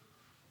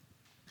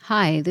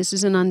Hi, this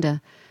is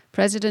Ananda,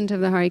 President of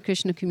the Hare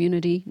Krishna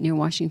community near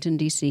Washington,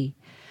 D.C.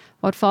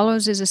 What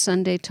follows is a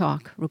Sunday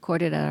talk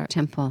recorded at our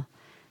temple.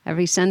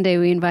 Every Sunday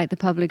we invite the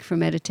public for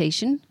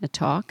meditation, a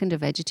talk, and a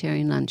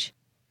vegetarian lunch.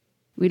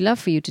 We'd love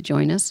for you to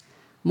join us.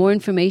 More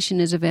information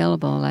is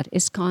available at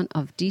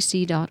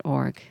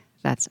iskonofdc.org.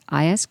 That's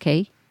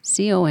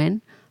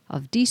ISKCON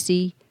of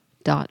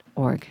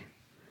dc.org.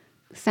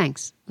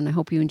 Thanks, and I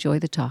hope you enjoy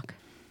the talk.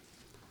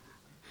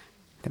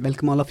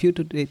 Welcome all of you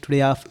to today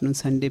afternoon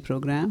Sunday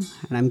program,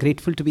 and I'm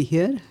grateful to be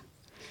here.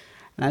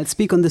 And I'll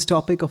speak on this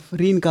topic of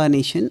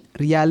reincarnation,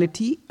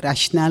 reality,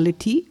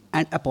 rationality,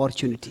 and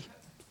opportunity.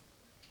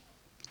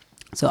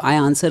 So I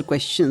answer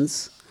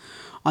questions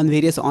on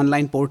various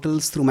online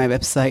portals through my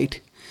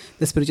website,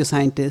 The Spiritual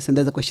Scientist, and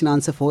there's a question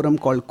answer forum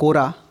called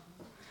Quora.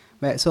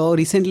 So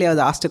recently I was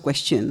asked a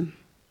question.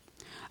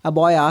 A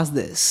boy asked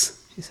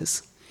this. He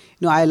says,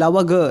 I love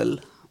a girl,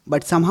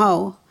 but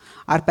somehow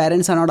our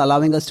parents are not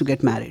allowing us to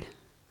get married.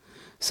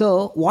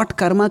 So, what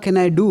karma can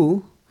I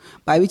do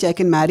by which I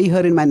can marry her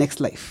in my next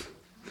life?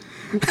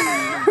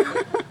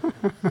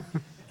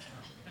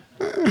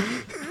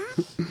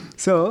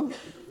 So,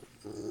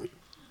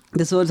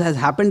 this what has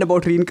happened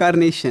about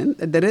reincarnation,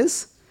 that there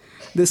is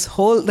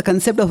the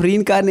concept of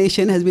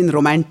reincarnation has been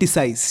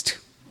romanticized.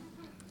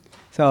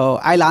 So,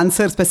 I'll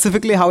answer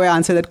specifically how I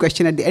answer that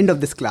question at the end of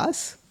this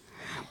class.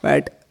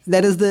 But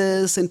there is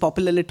this, in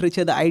popular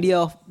literature, the idea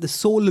of the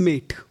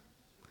soulmate.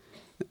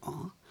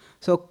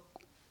 So,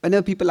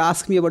 whenever people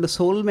ask me about a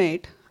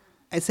soulmate,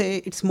 I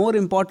say it's more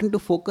important to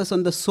focus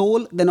on the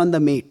soul than on the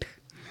mate.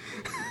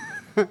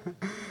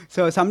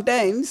 So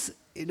sometimes,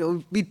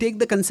 we take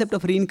the concept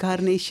of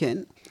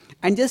reincarnation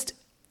and just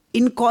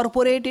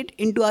incorporate it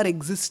into our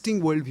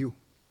existing worldview.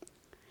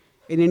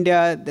 In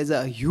India, there's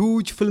a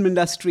huge film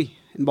industry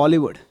in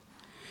Bollywood.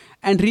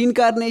 And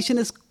reincarnation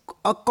is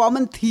a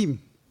common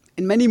theme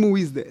in many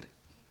movies there.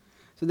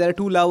 So there are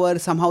two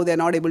lovers, somehow they're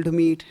not able to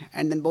meet,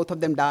 and then both of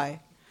them die.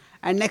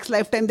 And next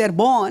lifetime they're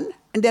born,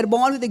 and they're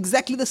born with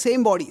exactly the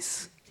same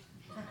bodies.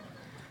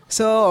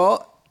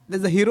 So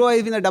there's the hero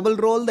in a double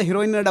role, the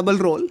heroine in a double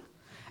role.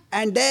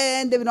 And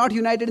then they were not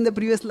united in the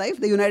previous life,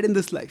 they unite in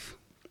this life.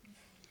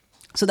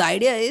 So the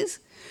idea is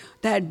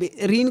that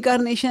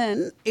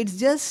reincarnation, it's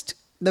just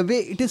the way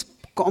it is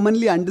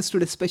commonly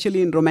understood,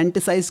 especially in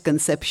romanticized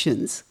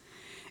conceptions,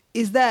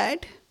 is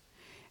that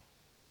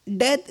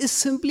death is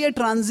simply a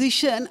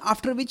transition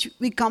after which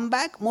we come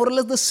back more or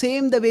less the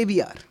same the way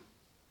we are.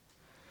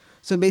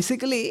 So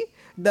basically,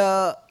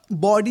 the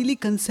bodily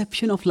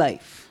conception of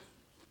life,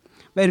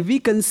 where we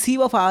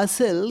conceive of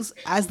ourselves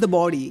as the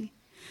body,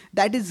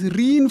 that is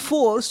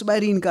reinforced by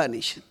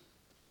reincarnation.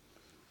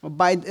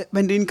 When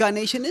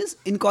reincarnation is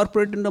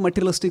incorporated into a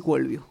materialistic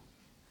worldview.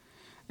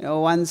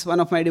 Once one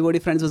of my devotee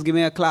friends was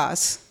giving a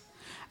class,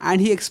 and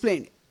he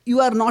explained, you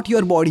are not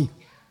your body.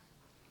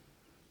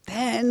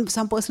 Then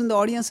some person in the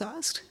audience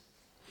asked,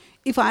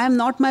 if I am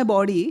not my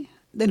body,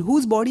 then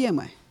whose body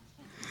am I?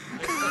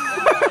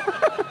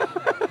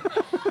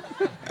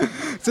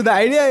 So the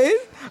idea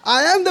is,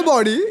 I am the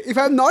body. If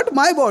I am not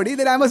my body,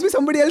 then I must be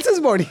somebody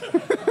else's body.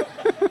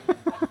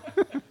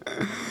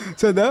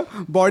 So the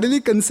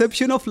bodily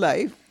conception of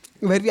life,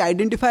 where we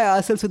identify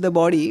ourselves with the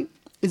body,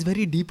 is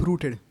very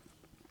deep-rooted.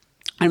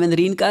 And when the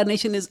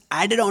reincarnation is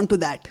added on to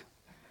that,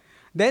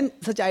 then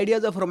such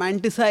ideas of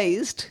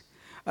romanticizing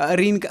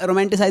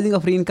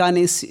of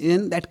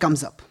reincarnation, that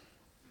comes up.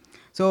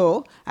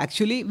 So,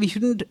 actually, we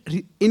shouldn't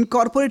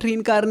incorporate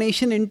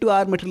reincarnation into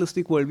our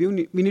materialistic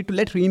worldview. We need to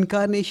let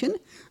reincarnation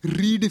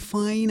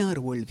redefine our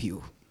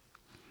worldview.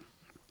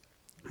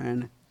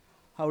 And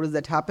how does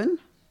that happen?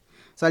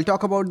 So, I'll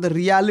talk about the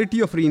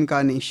reality of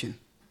reincarnation.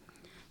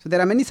 So,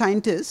 there are many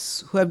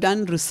scientists who have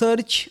done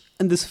research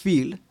in this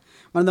field.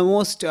 One of the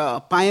most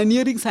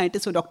pioneering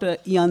scientists was Dr.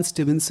 Ian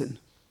Stevenson.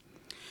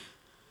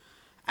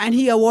 And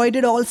he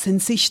avoided all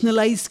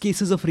sensationalized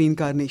cases of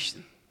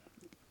reincarnation.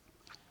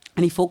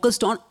 And he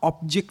focused on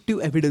objective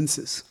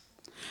evidences.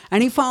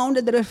 And he found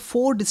that there are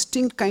 4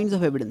 distinct kinds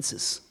of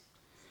evidences.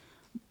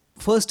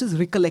 First is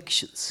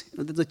recollections.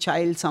 There's a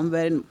child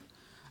somewhere, and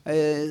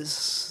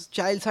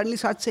child suddenly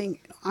starts saying,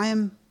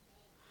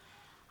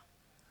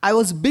 I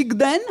was big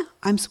then,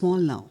 I'm small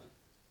now.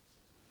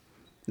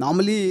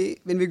 Normally,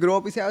 when we grow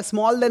up, we say, I was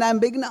small then, I'm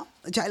big now.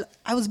 The child,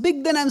 I was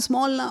big then, I'm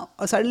small now.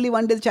 Or suddenly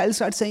one day the child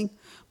starts saying,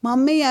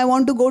 Mummy, I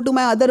want to go to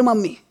my other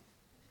mummy.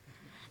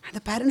 And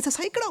the parents are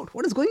psyched out.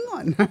 What is going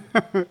on?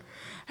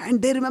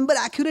 And they remember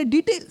accurate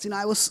details.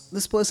 I was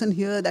this person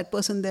here, that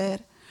person there.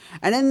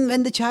 And then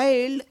when the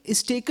child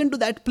is taken to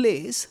that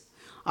place,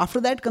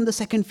 after that comes the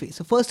second phase.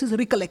 So first is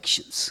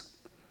recollections.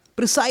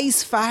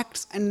 Precise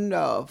facts and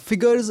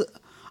figures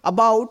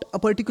about a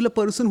particular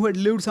person who had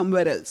lived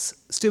somewhere else.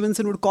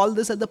 Stevenson would call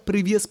this as the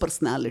previous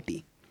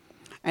personality.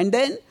 And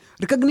then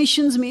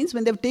recognitions means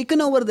when they've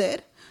taken over there,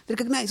 they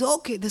recognize,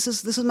 okay, this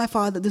is my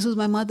father, this is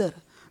my mother.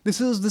 This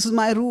is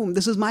my room,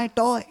 this is my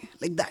toy,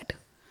 like that.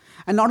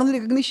 And not only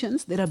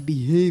recognitions, there are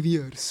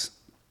behaviors.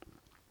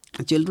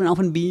 Children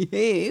often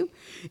behave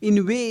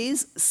in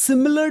ways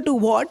similar to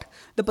what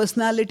the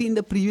personality in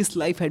the previous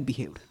life had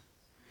behaved.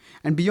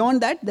 And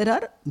beyond that, there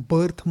are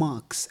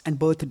birthmarks and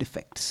birth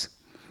defects,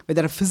 where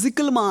there are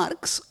physical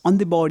marks on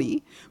the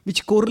body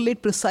which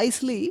correlate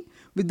precisely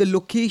with the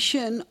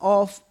location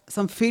of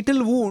some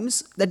fatal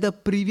wounds that the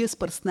previous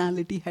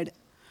personality had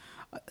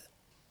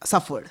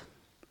suffered.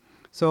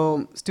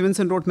 So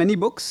Stevenson wrote many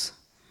books.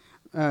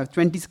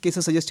 20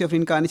 Cases Suggestive of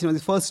Reincarnation was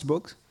his first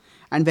book,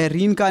 and Where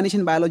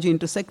Reincarnation and Biology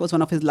Intersect was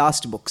one of his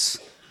last books.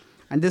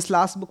 And this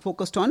last book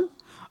focused on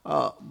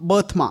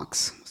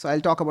birthmarks. So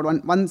I'll talk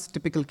about one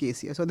typical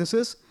case here. So this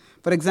is,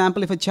 for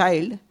example, if a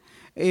child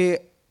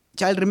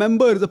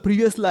remembers the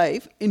previous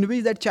life in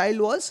which that child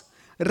was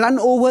run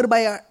over by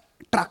a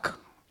truck,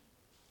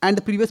 and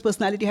the previous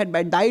personality had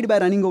died by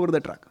running over the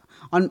truck,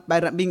 by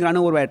being run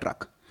over by a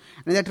truck.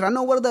 And that run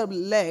over the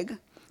leg,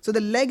 so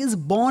the leg is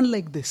born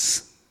like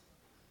this.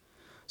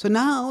 So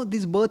now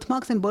these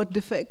birthmarks and birth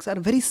defects are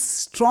very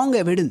strong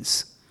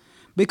evidence,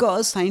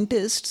 because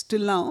scientists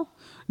till now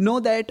know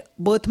that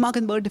birthmark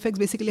and birth defects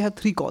basically have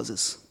three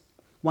causes.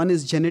 One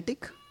is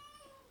genetic.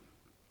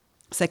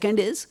 Second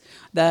is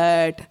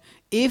that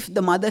if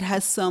the mother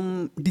has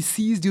some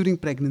disease during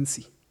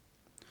pregnancy.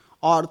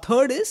 Or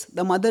third is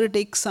the mother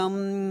takes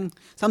some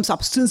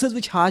substances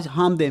which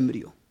harm the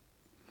embryo.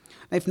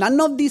 Now, if none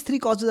of these three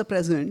causes are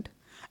present,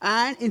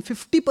 and in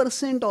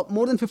 50% or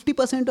more than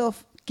 50%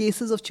 of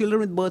cases of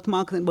children with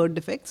birthmarks and birth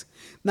defects,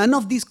 none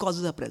of these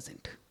causes are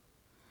present.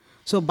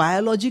 So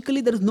biologically,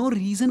 there is no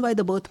reason why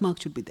the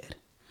birthmark should be there.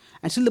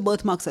 And still the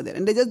birthmarks are there.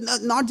 And they're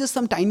just not just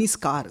some tiny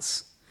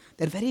scars.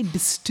 They're very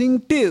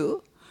distinctive,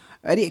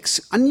 very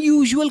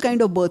unusual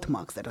kind of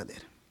birthmarks that are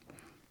there.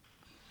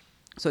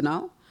 So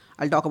now,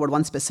 I'll talk about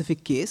one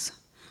specific case.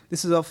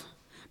 This is of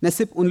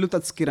Necip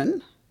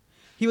Unlu.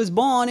 He was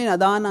born in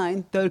Adana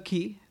in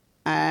Turkey.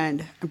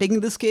 And I'm taking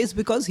this case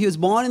because he was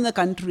born in a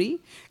country,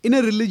 in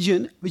a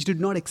religion which did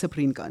not accept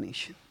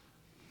reincarnation.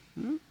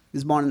 He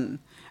was born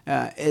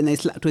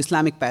to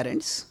Islamic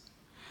parents.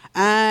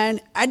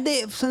 And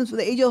since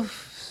the age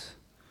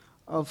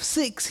of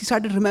 6, he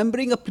started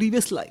remembering a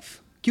previous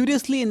life.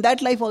 Curiously, in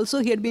that life also,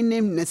 he had been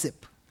named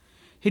Necip.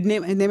 His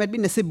name had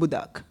been Necip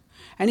Budak.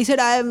 And he said,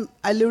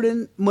 I lived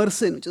in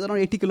Mersin, which is around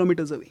 80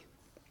 kilometers away.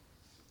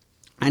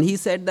 And he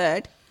said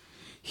that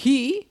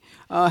he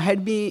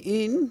had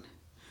been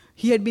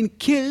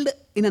killed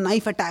in a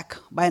knife attack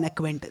by an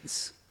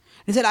acquaintance.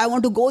 He said, I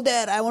want to go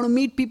there. I want to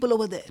meet people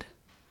over there.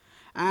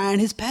 And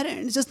his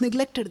parents just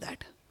neglected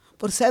that.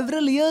 For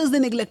several years, they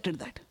neglected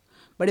that.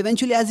 But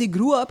eventually, as he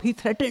grew up, he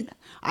threatened,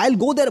 I'll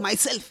go there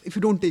myself if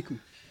you don't take me.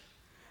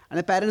 And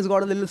the parents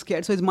got a little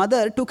scared. So his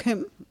mother took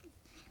him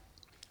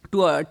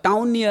to a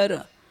town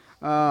near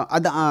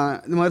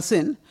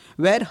Mersin,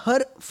 where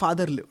her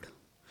father lived.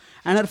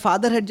 And her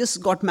father had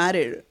just got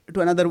married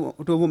to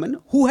a woman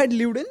who had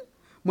lived in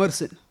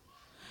Mersin.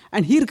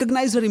 And he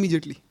recognized her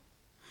immediately.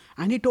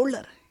 And he told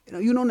her,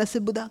 you know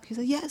Necip Budak? He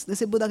said, yes,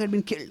 Necip Budak had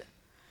been killed.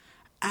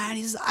 And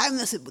he says, I'm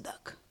Necip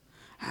Budak.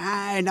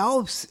 And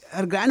now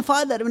her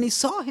grandfather, when he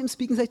saw him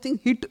speaking such things,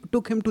 he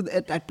took him to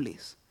that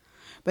place.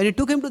 When he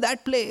took him to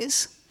that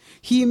place,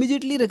 he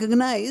immediately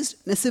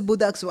recognized Necip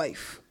Budak's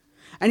wife.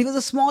 And he was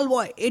a small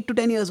boy, 8 to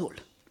 10 years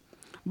old.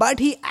 But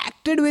he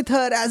acted with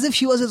her as if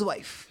she was his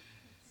wife.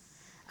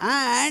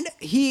 And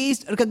he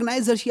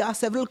recognized her. She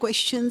asked several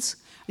questions.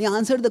 He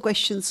answered the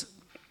questions.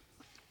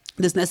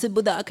 This Necip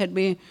Budak had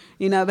been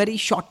a very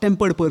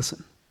short-tempered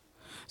person.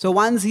 So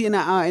once in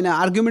an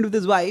argument with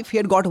his wife, he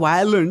had got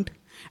violent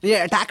and he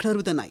had attacked her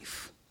with a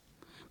knife.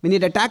 When he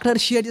had attacked her,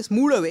 she had just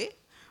moved away,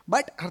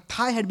 but her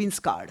thigh had been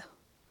scarred.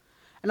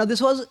 And now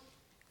this was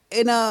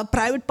in a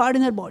private part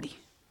in her body.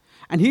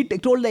 And he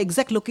told the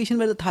exact location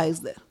where the thigh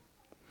is there.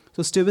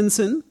 So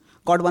Stevenson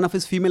got one of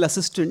his female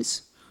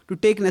assistants to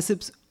take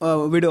Necip's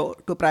widow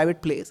to a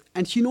private place,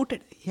 and she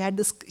noted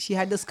she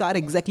had the scar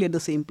exactly at the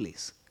same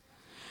place.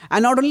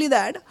 And not only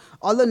that,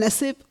 although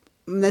Necip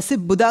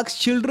Budak's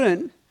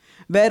children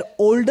were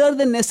older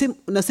than Necip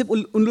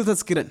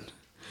Unlu,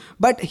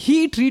 but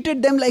he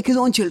treated them like his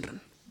own children.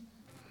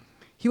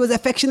 He was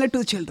affectionate to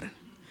the children.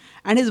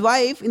 And his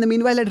wife, in the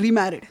meanwhile, had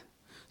remarried.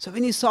 So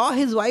when he saw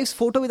his wife's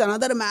photo with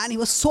another man, he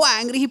was so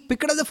angry, he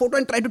picked up the photo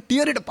and tried to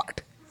tear it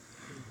apart.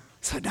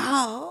 So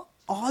now,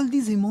 all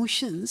these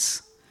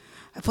emotions,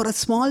 for a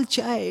small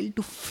child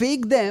to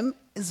fake them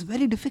is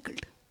very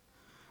difficult.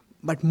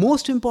 But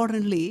most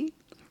importantly,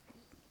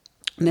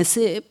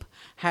 Necip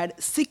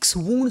had 6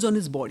 wounds on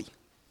his body,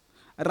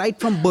 right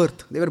from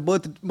birth. They were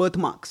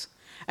birthmarks.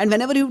 And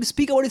whenever he would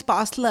speak about his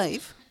past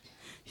life,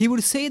 he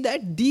would say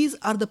that these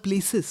are the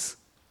places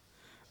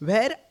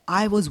where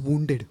I was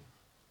wounded,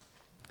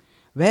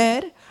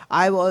 where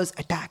I was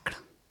attacked.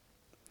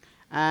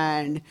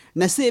 And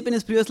Necip in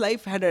his previous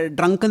life had a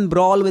drunken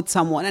brawl with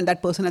someone, and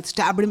that person had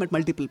stabbed him at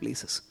multiple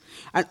places.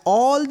 And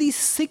all these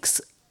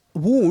 6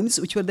 wounds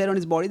which were there on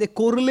his body, they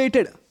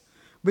correlated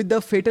with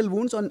the fatal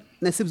wounds on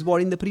Necip's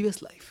body in the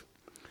previous life.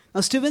 Now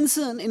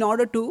Stevenson, in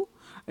order to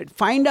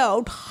find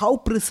out how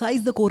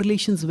precise the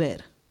correlations were,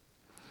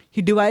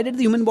 he divided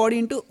the human body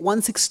into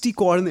 160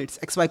 coordinates,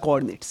 XY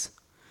coordinates.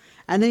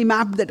 And then he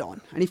mapped that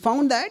on. And he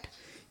found that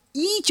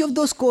each of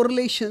those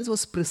correlations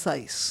was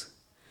precise.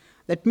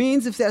 That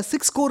means if there are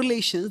 6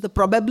 correlations, the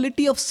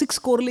probability of 6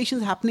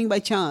 correlations happening by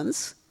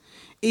chance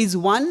is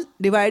 1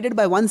 divided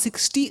by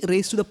 160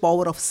 raised to the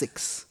power of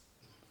 6,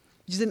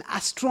 which is an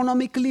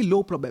astronomically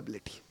low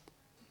probability.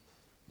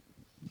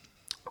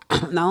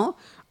 Now,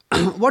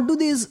 what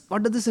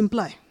does this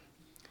imply?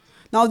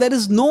 Now, there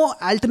is no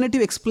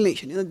alternative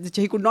explanation.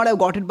 He could not have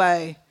got it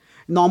by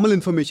normal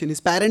information. His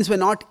parents were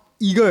not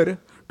eager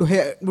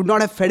to would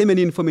not have fed him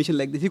any information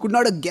like this. He could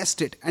not have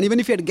guessed it. And even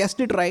if he had guessed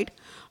it right,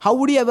 how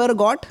would he ever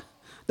got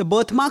the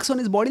birthmarks on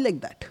his body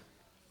like that?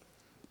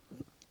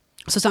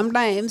 So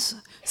sometimes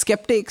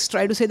skeptics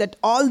try to say that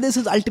all this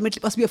is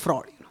ultimately must be a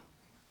fraud.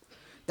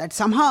 That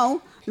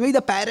somehow, maybe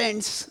the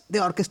parents,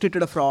 they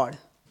orchestrated a fraud.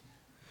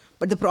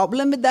 But the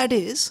problem with that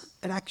is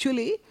that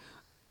actually,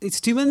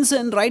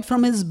 Stevenson, right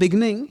from his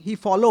beginning, he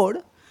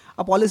followed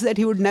a policy that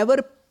he would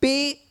never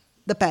pay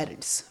the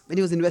parents when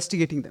he was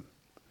investigating them.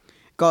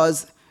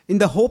 Because in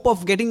the hope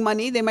of getting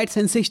money, they might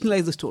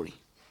sensationalize the story.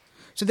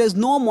 So there's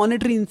no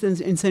monetary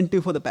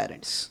incentive for the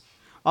parents.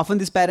 Often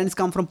these parents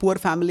come from poor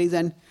families,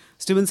 and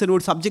Stevenson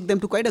would subject them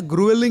to quite a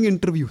grueling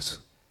interviews.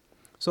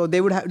 So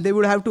they would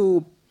have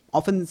to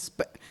often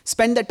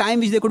spend the time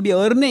which they could be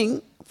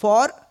earning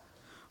for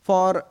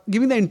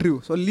giving the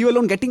interview. So leave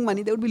alone getting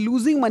money, they would be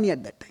losing money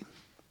at that time.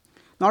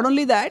 Not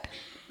only that,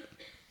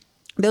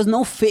 there's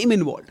no fame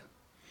involved.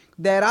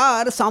 There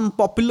are some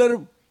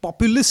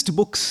populist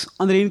books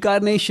on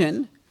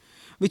reincarnation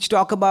which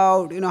talk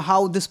about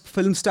how this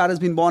film star has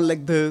been born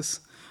like this.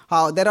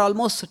 How there are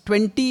almost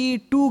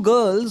 22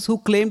 girls who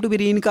claim to be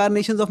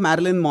reincarnations of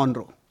Marilyn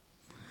Monroe.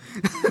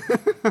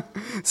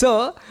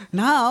 So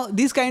now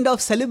these kind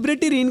of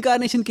celebrity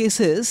reincarnation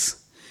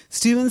cases,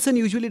 Stevenson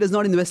usually does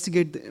not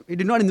investigate them. He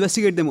did not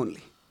investigate them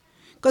only.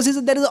 Because he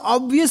said there is an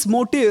obvious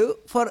motive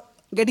for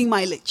getting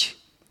mileage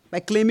by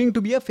claiming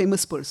to be a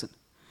famous person.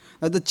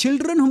 Now the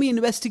children whom he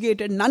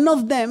investigated, none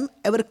of them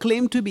ever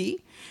claimed to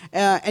be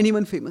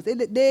anyone famous.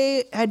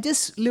 They had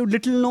just lived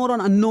little known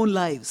or unknown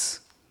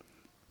lives.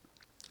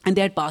 And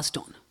they had passed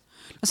on.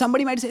 Now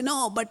somebody might say,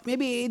 no, but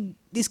maybe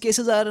these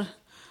cases are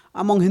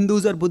among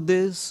Hindus or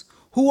Buddhists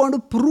who want to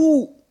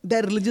prove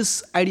their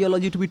religious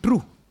ideology to be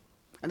true.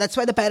 And that's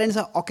why the parents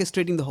are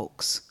orchestrating the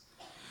hoax.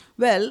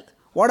 Well,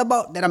 what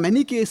about, there are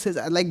many cases,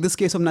 like this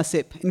case of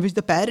Nasib, in which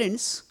the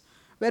parents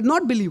were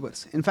not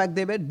believers. In fact,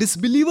 they were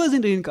disbelievers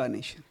in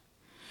reincarnation.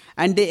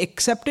 And they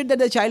accepted that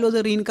the child was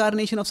a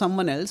reincarnation of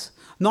someone else,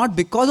 not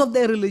because of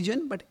their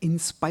religion, but in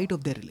spite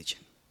of their religion.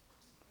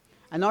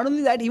 And not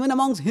only that, even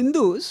amongst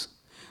Hindus,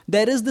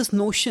 there is this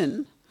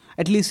notion,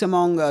 at least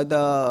among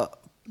the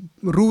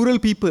rural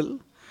people,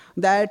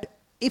 that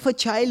if a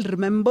child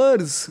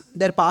remembers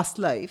their past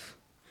life,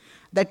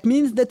 that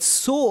means that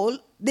soul,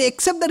 they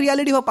accept the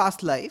reality of a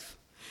past life,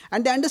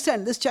 and they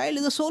understand this child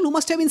is a soul who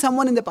must have been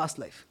someone in the past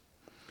life.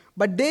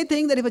 But they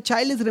think that if a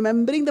child is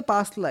remembering the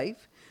past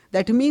life,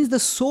 that means the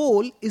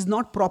soul is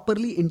not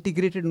properly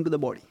integrated into the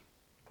body.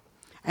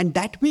 And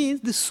that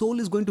means the soul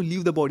is going to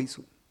leave the body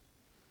soon.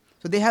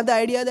 So they have the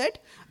idea that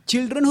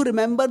children who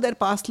remember their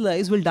past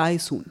lives will die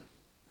soon.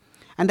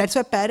 And that's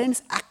why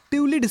parents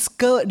actively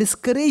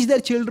discourage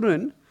their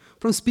children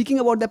from speaking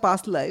about their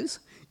past lives,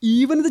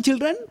 even if the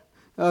children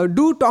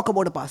do talk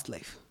about a past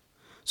life.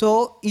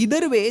 So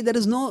either way, there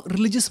is no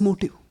religious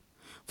motive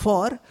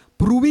for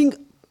proving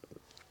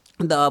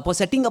for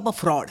setting up a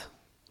fraud.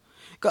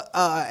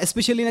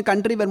 Especially in a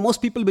country where most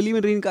people believe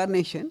in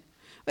reincarnation.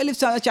 Well, if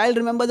a child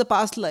remembers the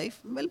past life,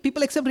 well,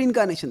 people accept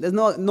reincarnation. There's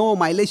no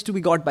mileage to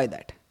be got by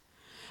that.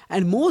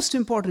 And most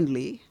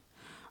importantly,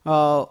 there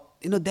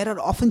are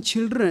often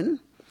children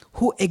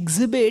who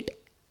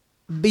exhibit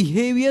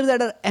behavior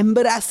that are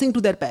embarrassing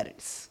to their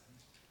parents.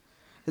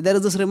 There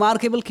is this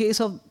remarkable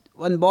case of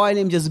one boy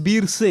named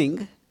Jasbir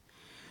Singh.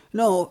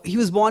 He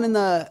was born in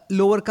a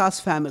lower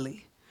caste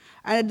family.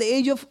 And at the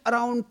age of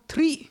around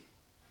 3,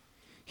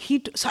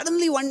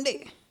 suddenly one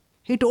day,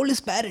 he told his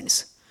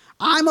parents,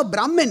 I'm a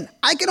Brahmin.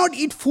 I cannot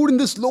eat food in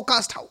this low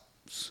caste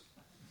house.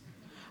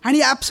 And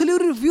he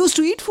absolutely refused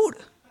to eat food.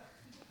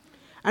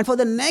 And for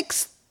the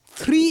next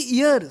 3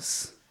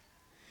 years,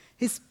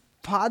 his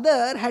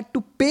father had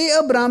to pay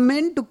a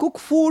Brahmin to cook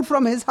food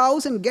from his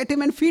house and get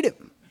him and feed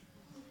him.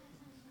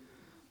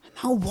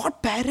 Now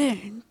what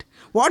parent,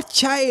 what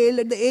child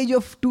at the age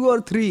of 2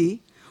 or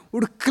 3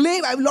 would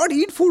claim, I will not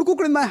eat food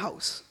cooked in my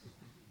house?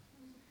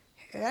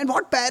 And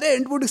what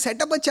parent would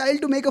set up a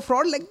child to make a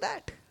fraud like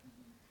that?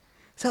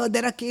 So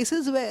there are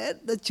cases where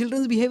the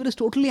children's behavior is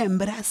totally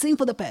embarrassing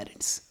for the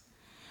parents.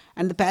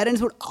 And the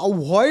parents would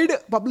avoid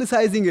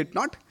publicizing it,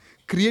 not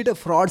create a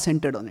fraud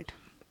centered on it.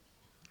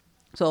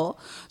 So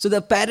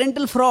the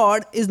parental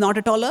fraud is not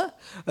at all a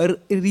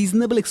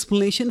reasonable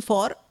explanation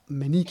for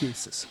many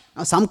cases.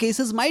 Now, some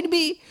cases might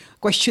be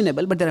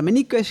questionable, but there are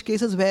many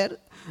cases where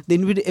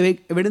the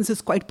evidence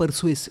is quite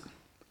persuasive.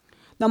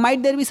 Now,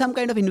 might there be some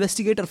kind of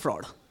investigator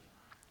fraud?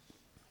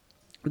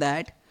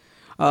 That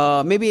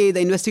maybe the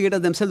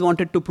investigators themselves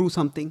wanted to prove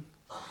something.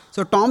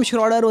 So Tom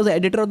Schroeder was the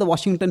editor of the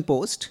Washington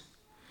Post,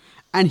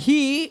 and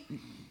he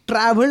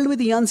traveled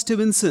with Ian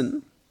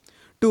Stevenson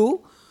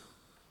to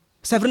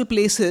several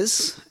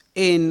places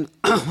in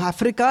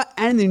Africa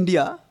and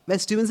India, where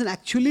Stevenson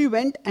actually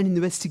went and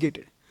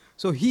investigated.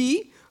 So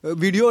he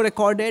video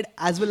recorded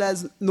as well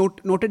as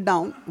noted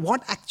down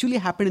what actually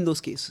happened in those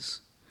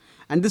cases.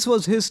 And this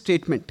was his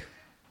statement.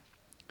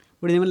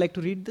 Would anyone like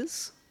to read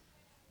this?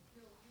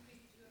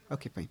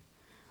 Okay, fine.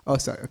 Oh,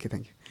 sorry. Okay,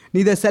 thank you.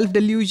 Neither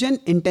self-delusion,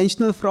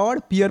 intentional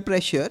fraud, peer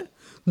pressure,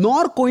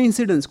 nor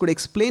coincidence could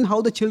explain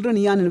how the children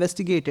Ian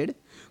investigated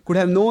could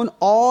have known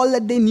all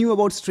that they knew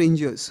about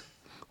strangers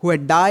who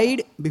had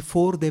died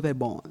before they were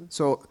born.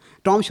 So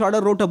Tom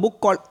Schroeder wrote a book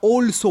called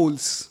Old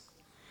Souls,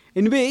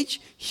 in which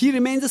he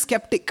remains a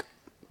skeptic,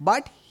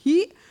 but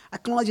he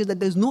acknowledges that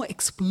there is no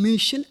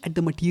explanation at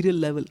the material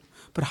level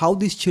for how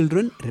these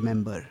children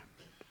remember.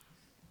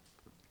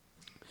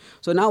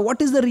 So now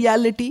what is the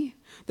reality?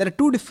 There are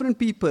two different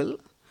people.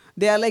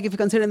 They are like, if you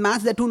consider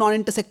maths, they are two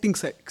non-intersecting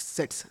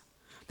sets.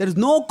 There is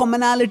no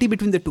commonality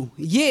between the two.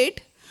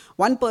 Yet,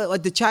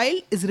 the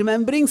child is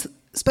remembering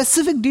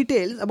specific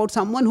details about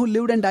someone who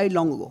lived and died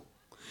long ago.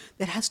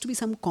 There has to be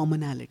some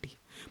commonality.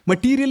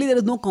 Materially, there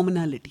is no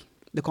commonality.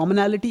 The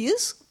commonality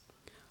is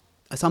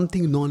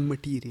something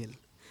non-material.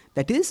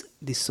 That is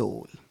the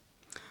soul.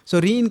 So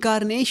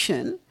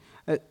reincarnation,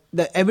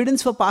 the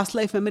evidence for past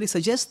life memory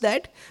suggests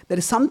that there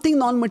is something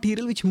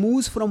non-material which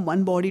moves from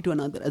one body to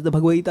another. As the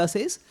Bhagavad Gita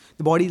says,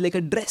 the body is like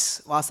a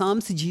dress.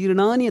 Vasamsi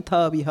jirnani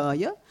yatha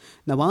vihaya,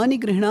 navani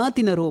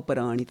grihnati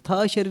naroparani,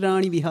 tha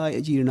sharirani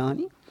vihaya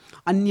jirnani,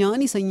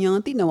 anyani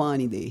sanyanti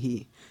navani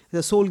dehi.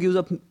 The soul gives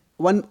up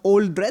one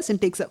old dress and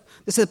takes up,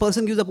 this is a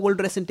person gives up old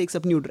dress and takes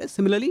up new dress.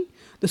 Similarly,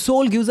 the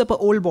soul gives up an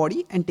old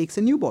body and takes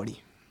a new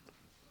body.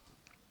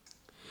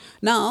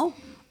 Now,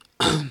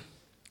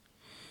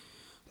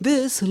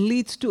 this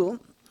leads to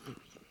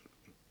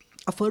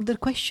a further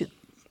question.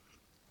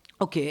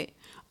 Okay,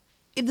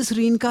 if this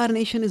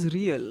reincarnation is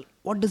real,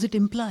 what does it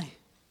imply?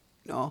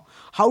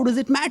 How does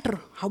it matter?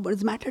 How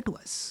does it matter to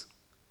us?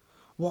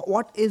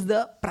 What is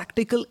the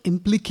practical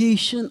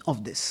implication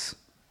of this?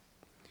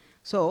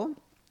 So,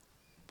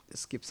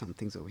 let's skip some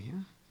things over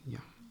here. Yeah.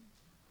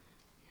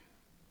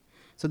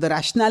 So the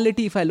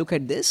rationality, if I look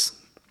at this,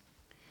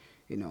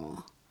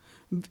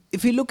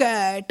 if you look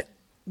at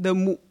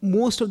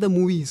most of the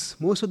movies,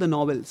 most of the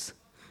novels,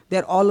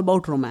 they're all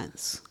about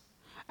romance.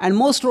 And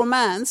most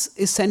romance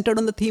is centered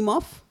on the theme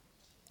of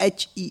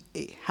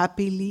HEA,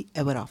 happily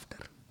ever after.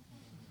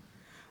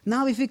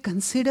 Now, if we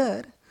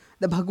consider,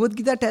 the Bhagavad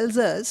Gita tells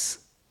us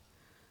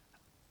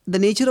the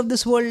nature of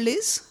this world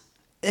is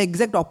the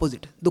exact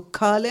opposite.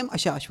 Dukkhalem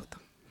ashashvatam.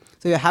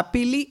 So you're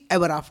happily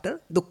ever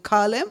after.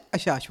 Dukkhalem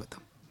ashashvatam.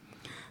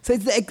 So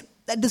it's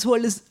that this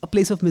world is a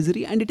place of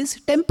misery and it is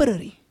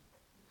temporary.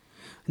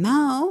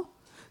 Now,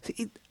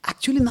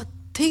 actually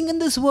nothing in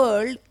this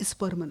world is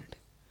permanent.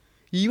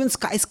 Even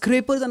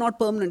skyscrapers are not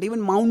permanent.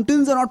 Even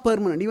mountains are not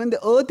permanent. Even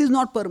the earth is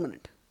not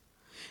permanent.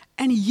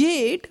 And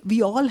yet,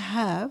 we all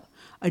have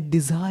a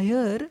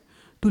desire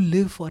to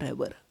live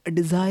forever. A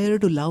desire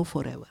to love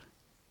forever.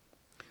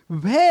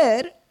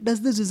 Where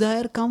does this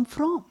desire come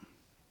from?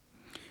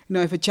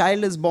 If a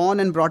child is born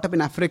and brought up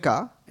in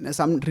Africa, in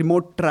some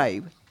remote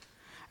tribe,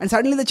 and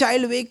suddenly the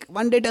child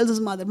one day tells his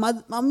mother,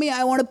 "Mummy,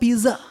 I want a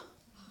pizza."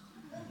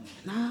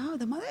 Now,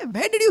 the mother,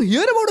 where did you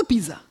hear about a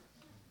pizza?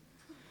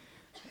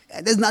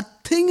 There's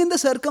nothing in the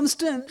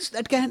circumstance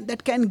that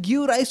can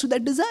give rise to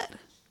that desire.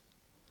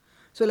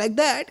 So like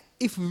that,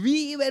 if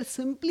we were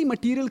simply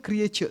material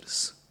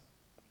creatures,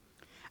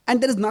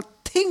 and there is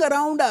nothing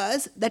around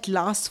us that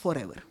lasts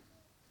forever,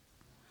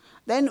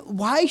 then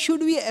why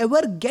should we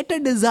ever get a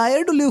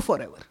desire to live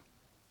forever?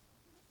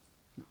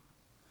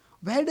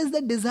 Where does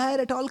that desire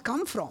at all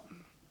come from?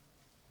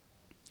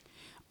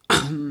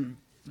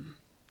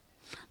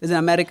 There's an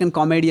American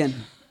comedian.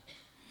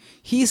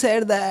 He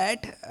said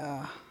that,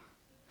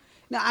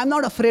 I'm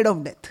not afraid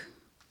of death.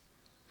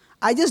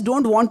 I just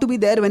don't want to be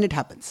there when it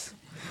happens.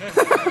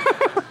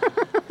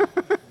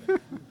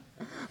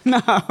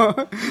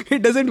 Now,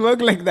 it doesn't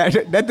work like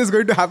that. Death is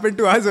going to happen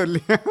to us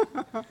only.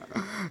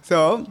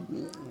 So,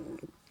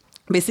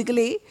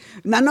 basically,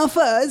 none of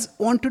us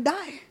want to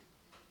die.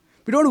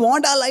 We don't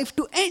want our life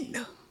to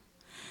end.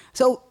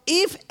 So,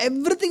 if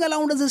everything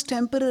around us is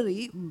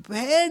temporary,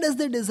 where does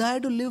the desire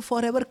to live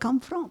forever come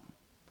from?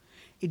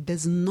 It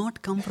does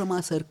not come from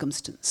our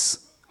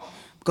circumstance.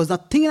 Because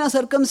nothing in our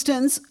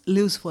circumstance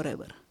lives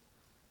forever.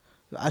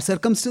 Our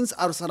circumstance,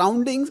 our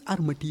surroundings are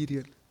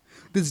material.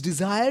 This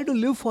desire to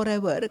live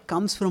forever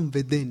comes from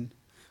within,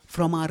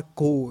 from our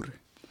core.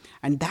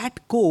 And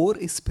that core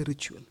is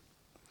spiritual.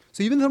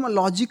 So even from a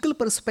logical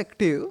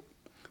perspective,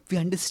 we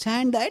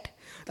understand that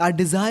our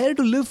desire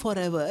to live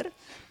forever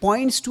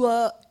points to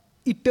an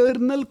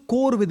eternal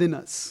core within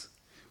us,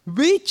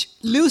 which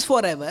lives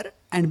forever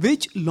and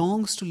which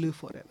longs to live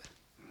forever.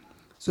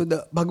 So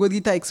the Bhagavad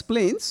Gita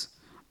explains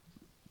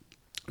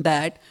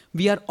that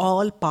we are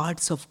all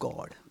parts of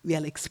God. We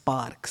are like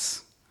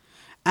sparks.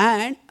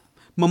 And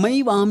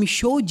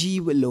Mamaivamsho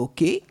Jiva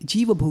Loke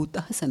Jiva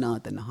Bhutah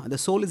Sanatanaha. The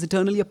soul is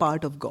eternally a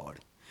part of God.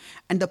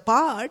 And the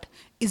part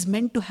is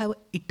meant to have an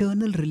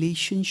eternal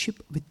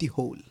relationship with the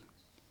whole.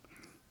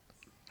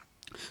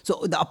 So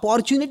So the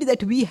opportunity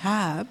that we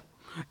have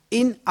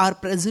in our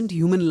present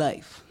human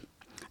life.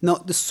 Now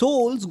the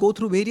souls go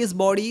through various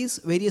bodies,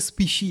 various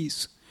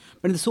species.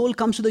 When the soul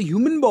comes to the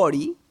human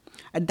body,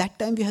 at that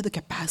time we have the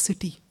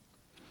capacity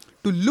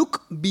to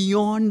look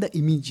beyond the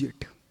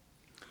immediate,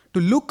 to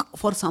look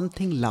for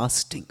something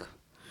lasting,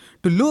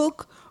 to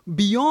look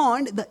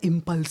beyond the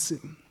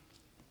impulsive.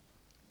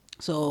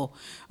 So,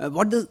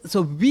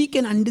 so we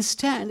can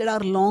understand that our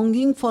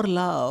longing for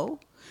love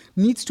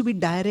needs to be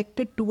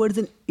directed towards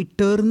an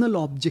eternal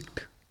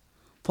object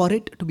for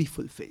it to be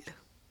fulfilled.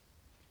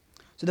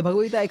 So the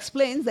Bhagavad Gita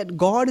explains that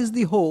God is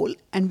the whole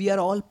and we are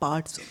all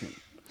parts of Him.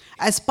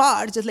 As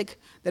parts, just like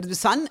there is the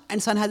sun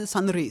and sun has the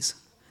sun rays.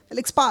 They're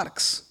like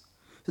sparks.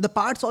 So the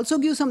parts also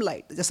give some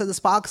light, just as the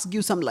sparks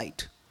give some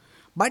light.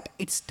 But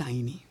it's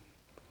tiny.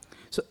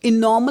 So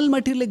in normal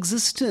material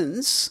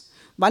existence,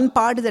 one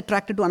part is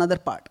attracted to another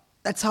part.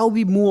 That's how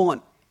we move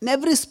on. In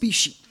every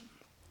species.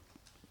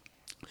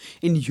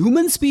 In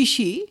human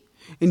species,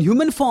 in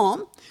human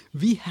form,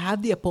 we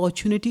have the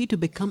opportunity to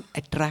become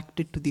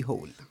attracted to the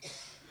whole.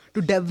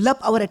 To develop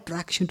our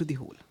attraction to the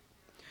whole.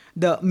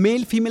 The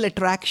male-female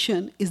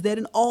attraction is there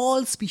in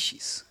all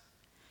species.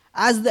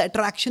 As the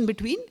attraction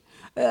between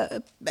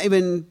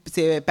even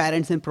say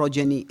parents and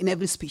progeny in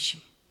every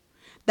species.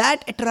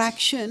 That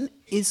attraction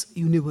is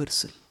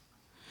universal.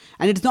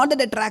 And it's not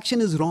that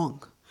attraction is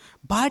wrong,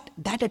 but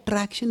that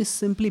attraction is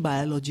simply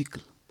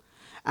biological.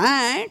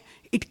 And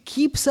it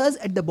keeps us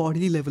at the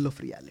bodily level of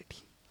reality.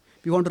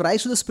 If we want to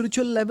rise to the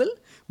spiritual level,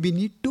 we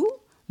need to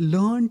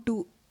learn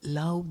to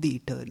love the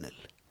eternal.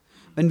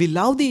 When we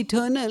love the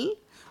eternal,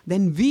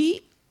 then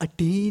we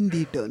attain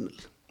the eternal.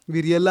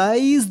 We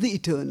realize the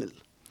eternal.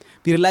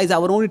 We realize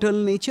our own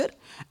eternal nature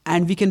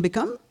and we can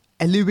become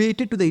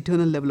elevated to the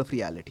eternal level of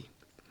reality.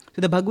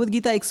 So the Bhagavad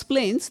Gita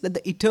explains that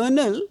the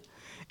eternal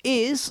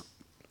is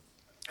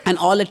an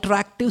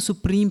all-attractive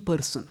supreme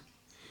person.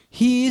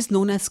 He is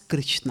known as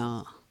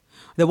Krishna.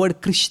 The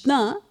word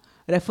Krishna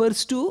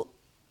refers to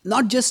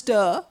not just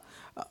the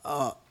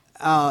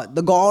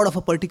god of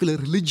a particular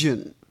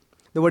religion.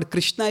 The word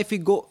Krishna, if we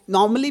go,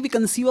 normally we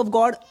conceive of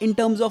God in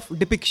terms of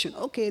depiction.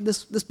 Okay,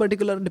 this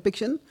particular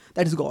depiction,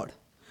 that is God.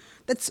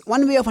 That's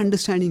one way of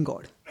understanding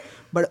God.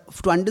 But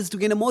to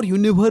gain a more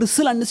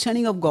universal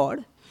understanding of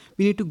God,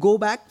 we need to go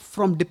back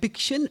from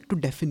depiction to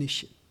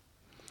definition.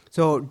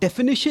 So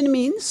definition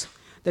means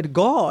that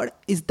God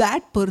is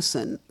that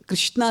person,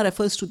 Krishna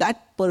refers to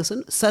that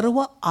person,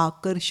 Sarva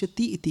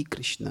Akarshati iti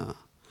Krishna.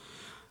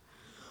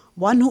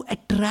 One who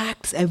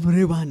attracts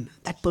everyone,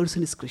 that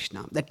person is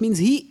Krishna. That means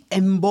he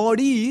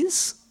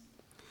embodies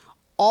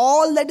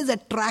all that is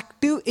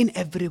attractive in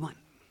everyone.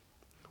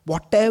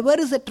 Whatever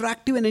is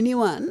attractive in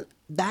anyone,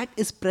 that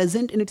is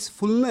present in its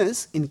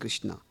fullness in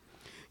Krishna.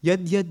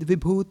 Yad yad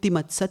vibhuti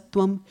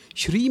matsattvam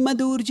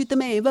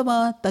shrimadurjitam eva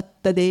va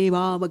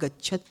tattadeva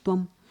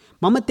vagachatvam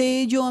mama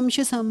tejo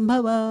amsha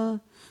sambhava.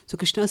 So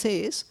Krishna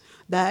says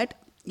that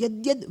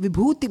yad yad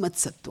vibhuti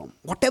matsattvam,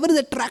 whatever is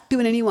attractive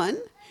in anyone,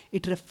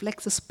 it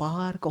reflects a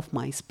spark of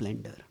my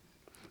splendor.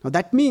 Now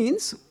that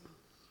means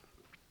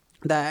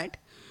that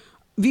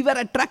we were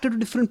attracted to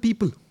different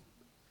people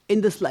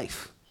in this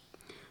life.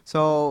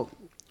 So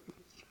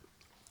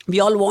we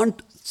all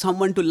want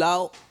someone to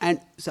love and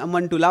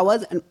someone to love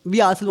us, and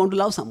we ourselves want to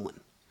love someone.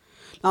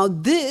 Now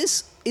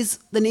this is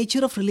the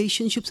nature of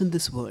relationships in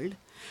this world,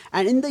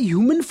 and in the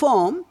human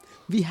form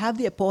we have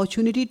the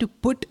opportunity to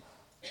put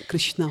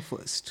Krishna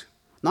first.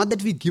 Not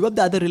that we give up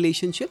the other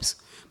relationships,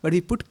 but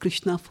we put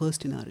Krishna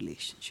first in our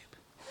relationship.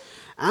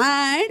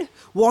 And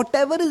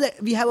whatever is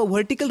that, we have a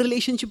vertical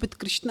relationship with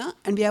Krishna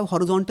and we have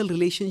horizontal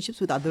relationships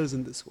with others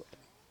in this world.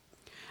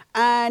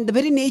 And the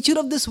very nature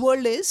of this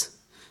world is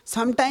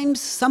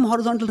sometimes some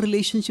horizontal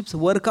relationships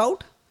work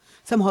out,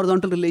 some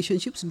horizontal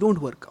relationships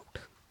don't work out.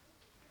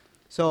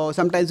 So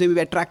sometimes we may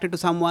be attracted to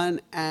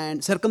someone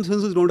and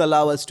circumstances don't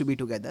allow us to be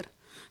together.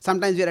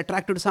 Sometimes we are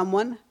attracted to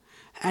someone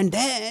and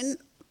then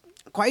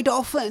quite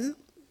often,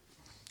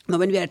 now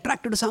when we are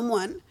attracted to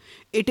someone,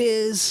 it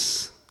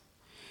is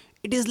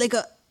like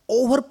a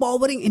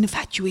overpowering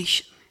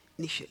infatuation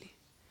initially.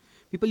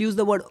 People use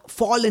the word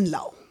fall in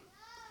love.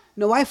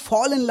 You know why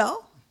fall in love?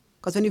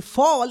 Because when you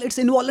fall, it's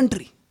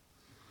involuntary.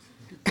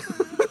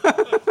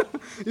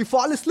 You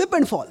fall, you slip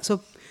and fall.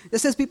 So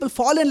just as people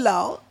fall in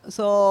love,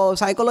 so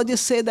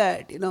psychologists say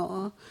that,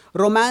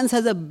 romance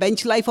has a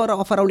bench life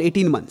of around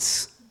 18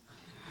 months.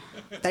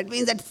 That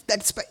means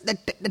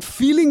that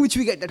feeling which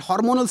we get, that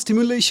hormonal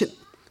stimulation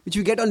which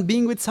we get on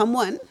being with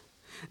someone,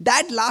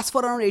 that lasts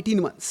for around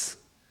 18 months.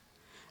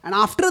 And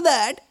after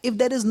that, if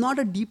there is not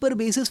a deeper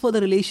basis for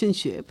the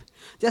relationship,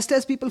 just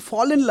as people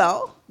fall in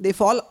love, they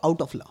fall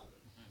out of love.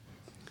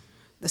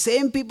 The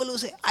same people who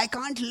say, I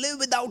can't live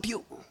without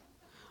you.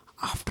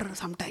 After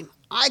some time,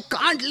 I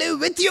can't live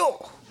with you.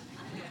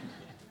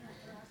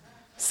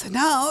 So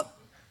now,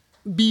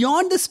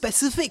 beyond the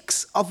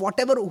specifics of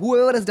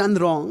whoever has done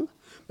wrong,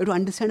 we have to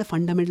understand a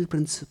fundamental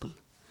principle.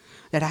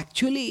 That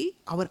actually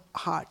our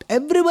heart,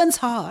 everyone's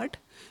heart,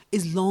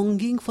 is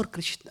longing for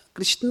Krishna.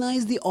 Krishna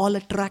is the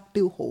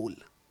all-attractive whole.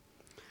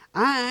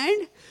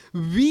 And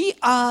we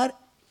are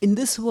in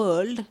this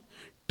world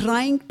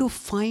trying to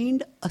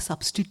find a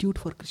substitute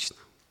for Krishna.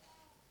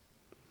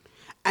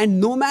 And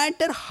no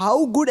matter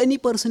how good any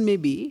person may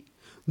be,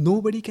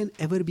 nobody can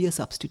ever be a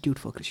substitute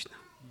for Krishna.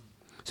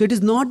 So it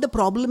is not the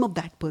problem of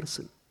that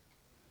person.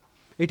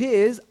 It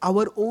is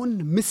our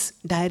own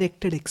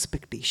misdirected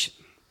expectation.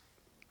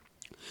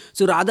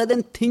 So rather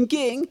than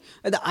thinking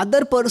that the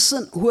other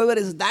person, whoever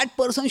is that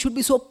person, should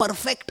be so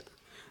perfect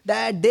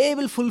that they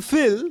will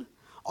fulfill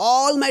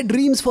all my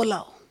dreams for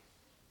love.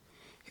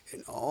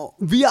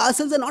 We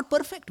ourselves are not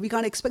perfect. We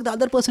can't expect the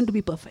other person to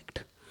be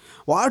perfect.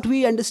 What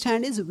we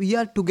understand is we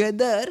are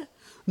together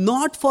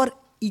not for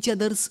each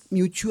other's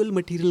mutual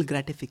material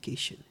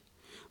gratification.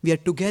 We are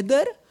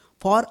together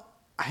for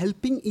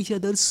helping each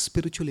other's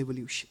spiritual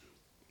evolution.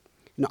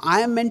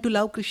 I am meant to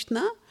love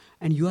Krishna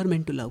and you are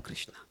meant to love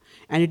Krishna.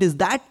 And it is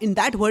that in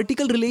that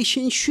vertical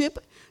relationship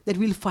that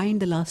we'll find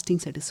the lasting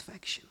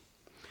satisfaction.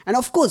 And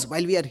of course,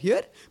 while we are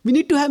here, we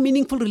need to have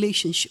meaningful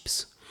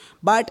relationships.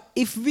 But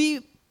if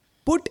we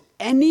put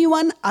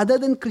anyone other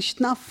than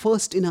Krishna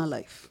first in our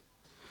life,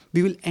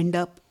 we will end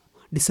up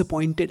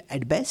disappointed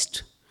at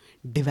best,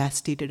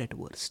 devastated at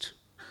worst.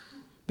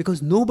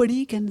 Because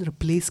nobody can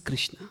replace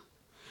Krishna.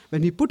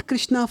 When we put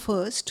Krishna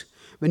first,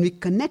 when we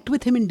connect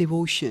with him in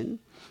devotion,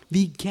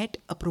 we get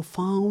a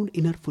profound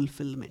inner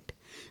fulfillment.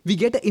 We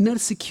get an inner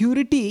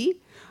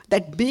security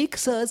that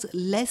makes us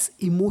less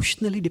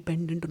emotionally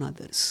dependent on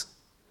others.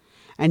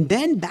 And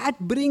then that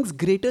brings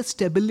greater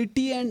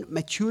stability and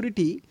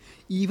maturity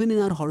even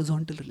in our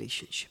horizontal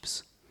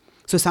relationships.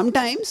 So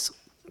sometimes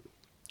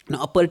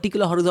a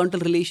particular horizontal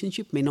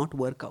relationship may not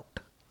work out.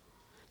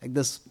 Like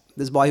this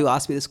boy who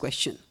asked me this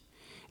question.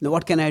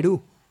 What can I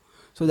do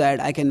so that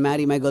I can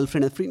marry my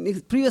girlfriend in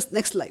the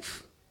next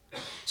life?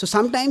 So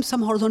sometimes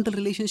some horizontal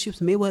relationships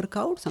may work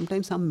out,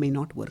 sometimes some may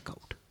not work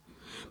out.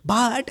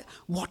 But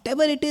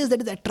whatever it is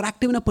that is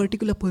attractive in a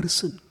particular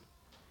person,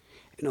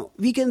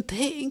 we can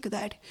think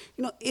that,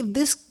 if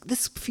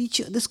this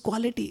feature, this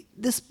quality,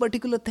 this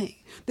particular thing,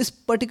 this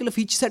particular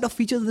set of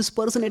features of this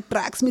person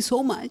attracts me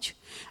so much,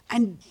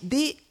 and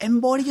they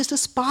embody just a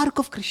spark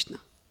of Krishna,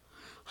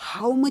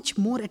 how much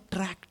more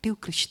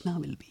attractive Krishna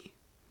will be.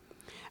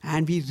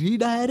 And we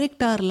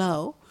redirect our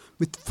love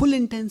with full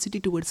intensity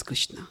towards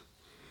Krishna.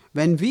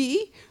 When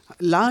we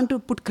learn to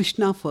put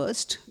Krishna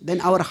first,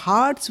 then our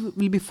hearts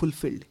will be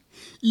fulfilled.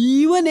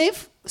 Even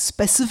if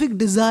specific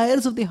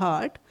desires of the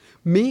heart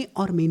may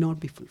or may not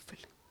be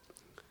fulfilled.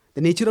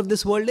 The nature of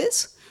this world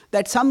is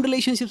that some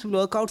relationships will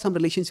work out, some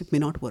relationships may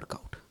not work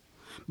out.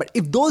 But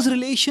if those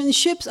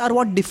relationships are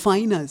what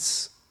define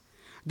us,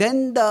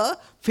 then the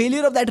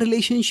failure of that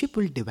relationship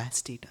will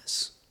devastate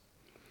us.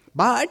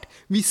 But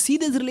we see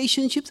these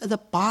relationships as a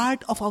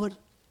part of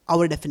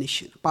our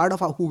definition, part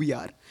of who we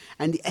are.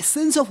 And the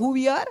essence of who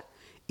we are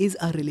is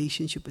our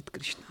relationship with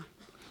Krishna.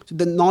 So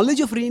the knowledge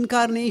of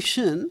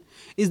reincarnation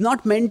is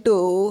not meant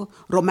to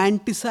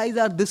romanticize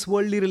our this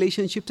worldly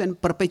relationships and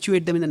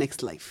perpetuate them in the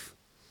next life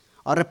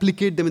or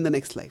replicate them in the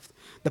next life.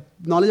 The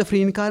knowledge of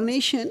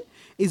reincarnation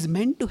is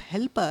meant to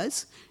help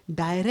us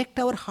direct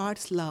our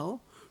heart's love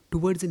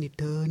towards an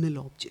eternal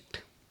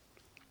object.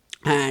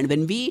 And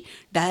when we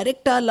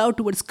direct our love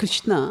towards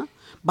Krishna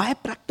by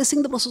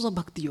practicing the process of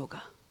Bhakti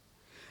Yoga,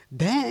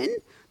 then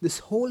this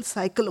whole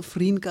cycle of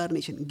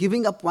reincarnation,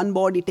 giving up one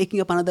body, taking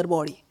up another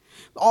body,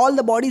 all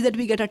the bodies that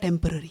we get are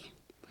temporary.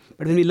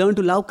 But when we learn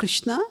to love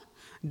Krishna,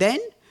 then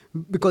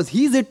because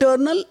he is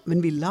eternal,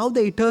 when we love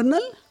the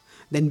eternal,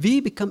 then we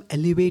become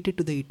elevated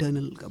to the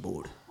eternal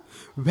abode.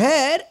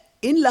 Where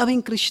in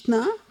loving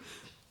Krishna,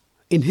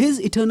 in his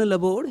eternal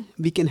abode,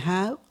 we can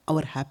have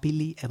our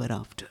happily ever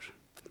after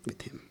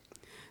with him.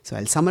 So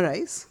I'll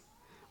summarize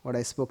what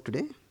I spoke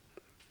today.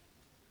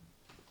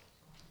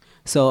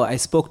 So I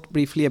spoke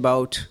briefly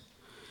about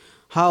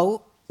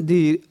how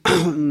the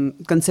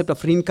concept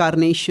of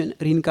reincarnation,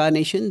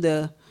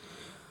 the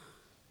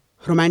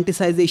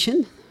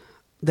romanticization,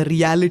 the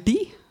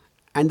reality,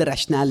 and the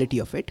rationality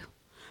of it.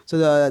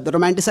 So the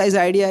romanticized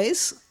idea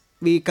is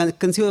we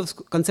conceive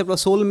of concept of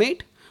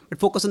soulmate, but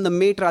focus on the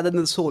mate rather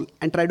than the soul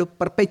and try to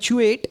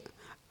perpetuate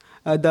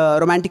the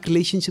romantic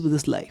relationship with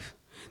this life.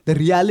 The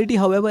reality,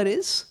 however,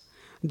 is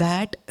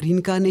that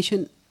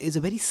reincarnation is a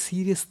very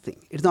serious thing.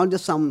 It's not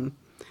just some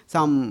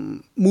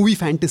movie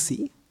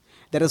fantasy.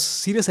 There is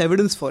serious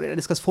evidence for it. I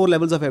discussed 4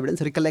 levels of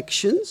evidence: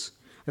 recollections,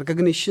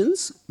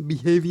 recognitions,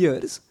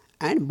 behaviors,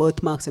 and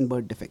birthmarks and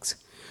birth defects.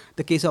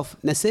 The case of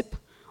Nasip,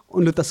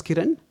 Unlutas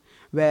Kiran,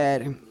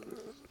 where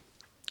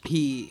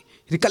he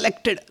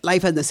recollected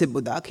life as Nasib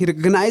Budak. He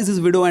recognized his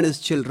widow and his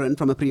children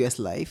from a previous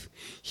life.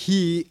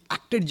 He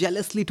acted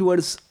jealously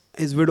towards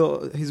his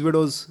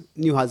widow's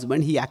new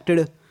husband. He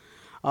acted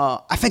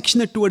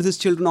affectionate towards his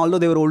children, although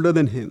they were older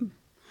than him.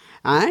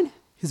 And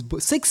his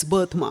 6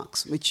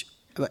 birthmarks, which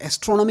were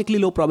astronomically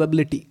low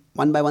probability,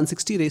 1 by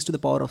 160 raised to the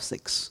power of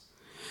 6.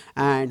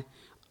 And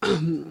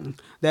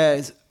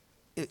there's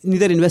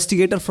neither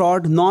investigator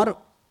fraud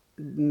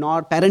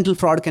nor parental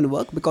fraud can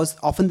work, because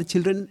often the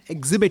children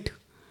exhibit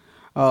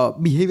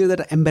behavior that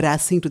are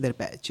embarrassing to their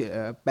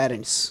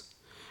parents.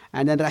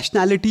 And the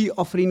rationality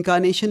of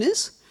reincarnation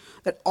is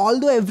that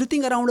although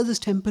everything around us is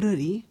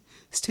temporary,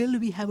 still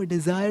we have a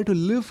desire to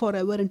live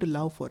forever and to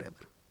love forever.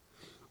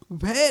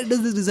 Where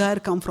does this desire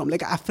come from?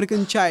 Like an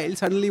African child,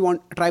 suddenly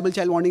a tribal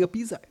child wanting a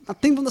pizza.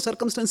 Nothing from the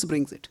circumstance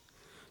brings it.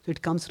 So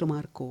it comes from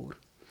our core.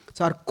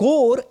 So our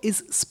core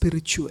is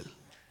spiritual.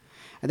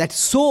 And that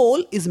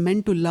soul is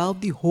meant to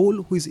love the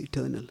whole who is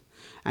eternal.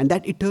 And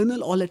that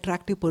eternal,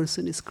 all-attractive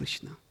person is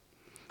Krishna.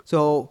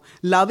 So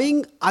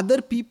loving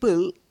other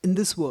people in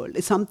this world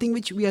is something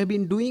which we have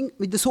been doing,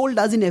 which the soul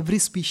does in every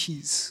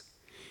species.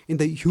 In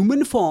the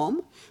human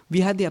form, we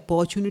have the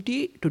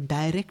opportunity to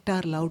direct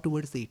our love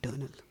towards the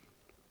eternal.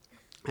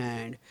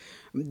 And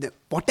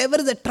whatever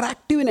is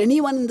attractive in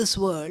anyone in this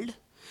world,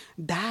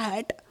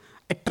 that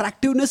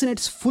attractiveness in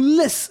its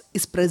fullness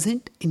is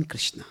present in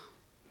Krishna.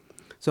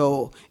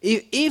 So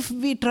if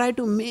we try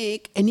to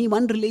make any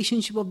one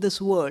relationship of this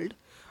world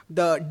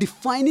the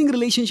defining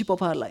relationship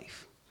of our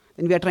life,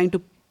 then we are trying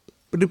to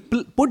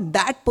put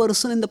that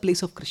person in the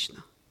place of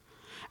Krishna.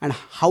 And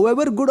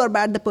however good or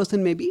bad the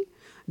person may be,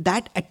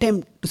 that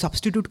attempt to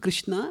substitute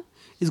Krishna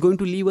is going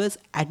to leave us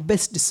at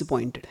best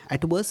disappointed,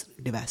 at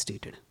worst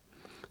devastated.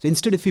 So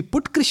instead, if we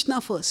put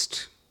Krishna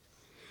first,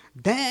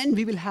 then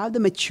we will have the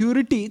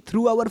maturity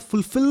through our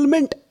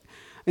fulfillment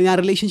in our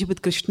relationship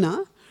with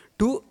Krishna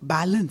to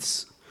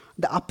balance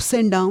the ups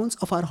and downs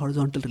of our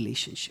horizontal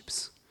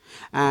relationships.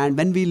 And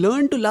when we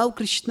learn to love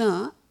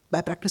Krishna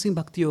by practicing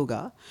Bhakti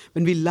Yoga,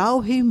 when we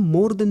love Him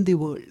more than the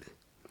world,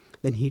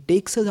 then He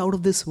takes us out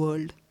of this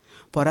world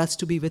for us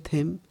to be with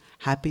Him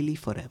happily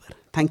forever.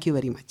 Thank you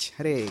very much.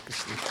 Hare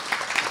Krishna.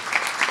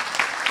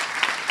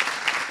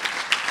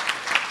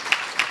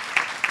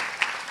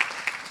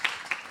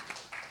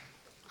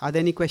 Are there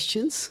any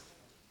questions?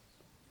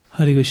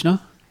 Hare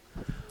Krishna.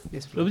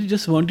 Yes, please. Prabhuji,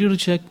 just want you to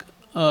check,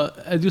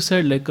 as you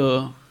said, like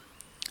the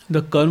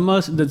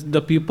karmas,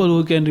 the people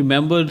who can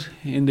remember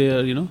in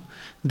their,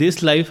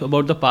 this life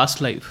about the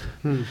past life,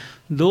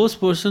 those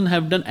persons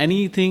have done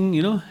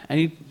anything,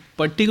 any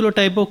particular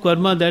type of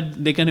karma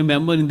that they can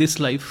remember in this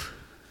life.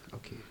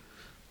 Okay.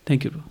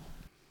 Thank you.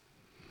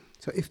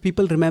 So if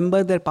people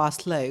remember their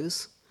past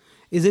lives,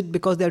 is it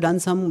because they have done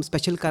some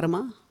special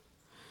karma?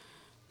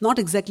 Not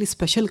exactly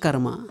special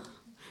karma.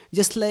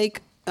 Just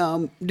like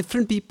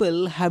different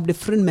people have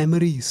different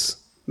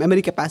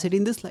memory capacity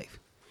in this life.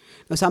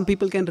 Now, some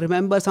people can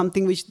remember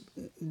something which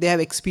they have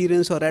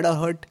experienced or read or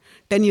heard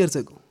 10 years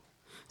ago.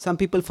 Some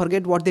people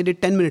forget what they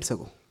did 10 minutes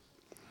ago.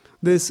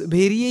 This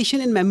variation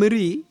in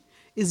memory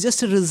is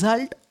just a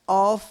result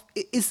of,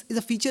 is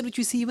a feature which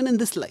we see even in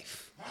this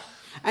life.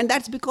 And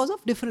that's because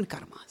of different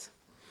karmas.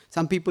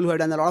 Some people who have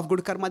done a lot of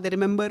good karma, they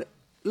remember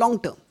long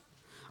term.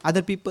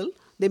 Other people,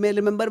 they may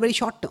remember very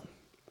short term.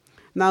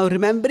 Now,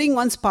 remembering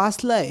one's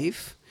past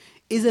life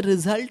is a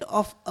result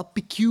of a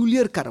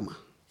peculiar karma.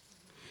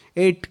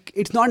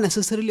 It's not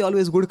necessarily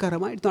always good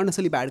karma, it's not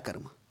necessarily bad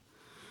karma.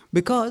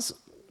 Because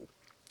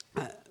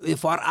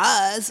for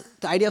us,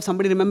 the idea of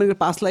somebody remembering a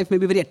past life may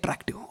be very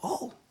attractive.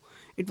 Oh,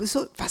 it was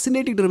so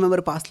fascinating to remember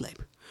a past life.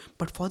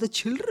 But for the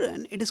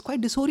children, it is quite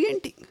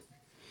disorienting.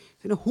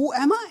 Who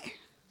am I?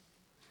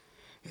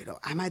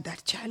 Am I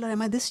that child or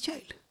am I this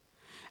child?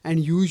 And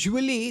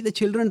usually the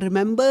children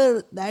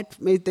remember that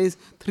there's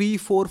 3,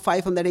 4,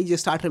 5 from that age they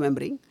start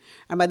remembering.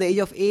 And by the age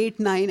of 8,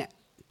 9,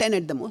 10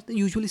 at the most, they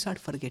usually start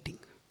forgetting.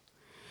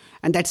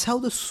 And that's how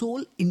the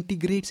soul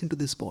integrates into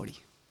this body.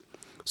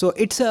 So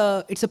it's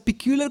a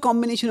peculiar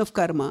combination of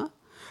karma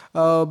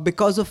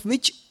because of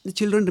which the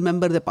children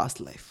remember their past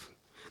life.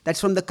 That's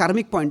from the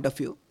karmic point of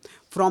view.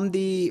 From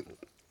the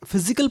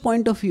physical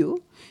point of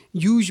view,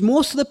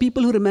 most of the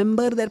people who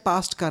remember their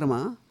past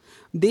karma,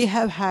 they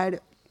have had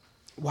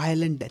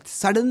violent deaths,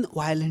 sudden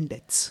violent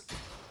deaths.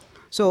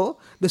 So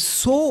the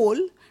soul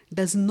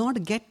does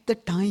not get the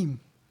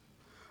time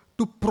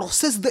to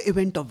process the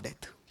event of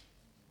death.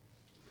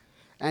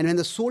 And when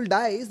the soul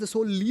dies, the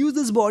soul leaves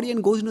this body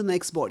and goes into the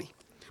next body.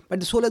 But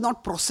the soul has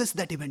not processed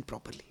that event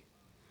properly.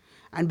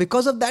 And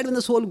because of that, when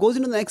the soul goes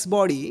into the next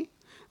body,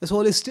 the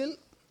soul is still,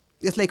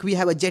 just like we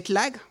have a jet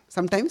lag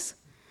sometimes.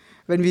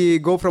 When we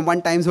go from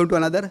one time zone to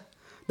another,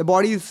 the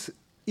body's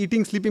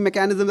eating, sleeping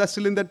mechanisms are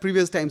still in that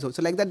previous time zone.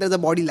 So like that, there's a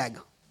body lag.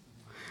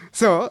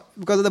 So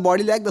because of the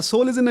body lag, the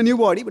soul is in a new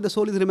body, but the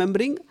soul is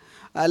remembering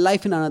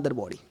life in another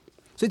body.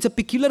 So it's a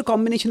peculiar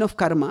combination of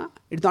karma.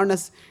 It's not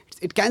as,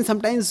 it can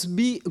sometimes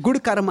be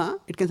good karma,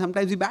 it can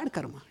sometimes be bad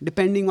karma,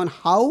 depending on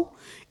how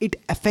it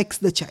affects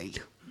the child.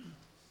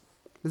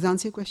 Does that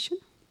answer your question?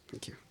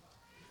 Thank you.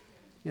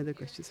 Any other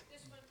questions?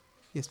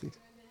 Yes, please.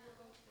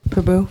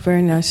 Prabhu,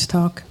 very nice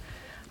talk.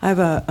 I have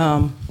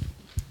a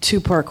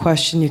two-part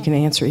question. You can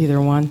answer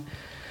either one.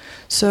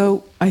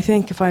 So I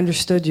think if I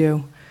understood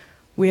you,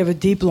 we have a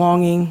deep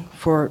longing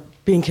for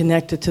being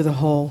connected to the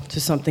whole, to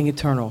something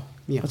eternal.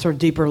 Yeah. That's our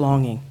deeper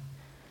longing.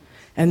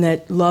 And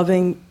that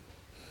loving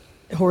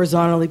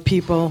horizontally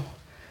people,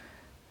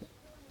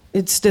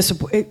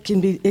 it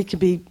can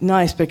be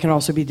nice, but it can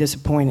also be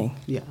disappointing.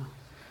 Yeah.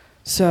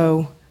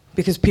 So,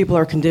 because people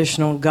are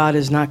conditional, God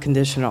is not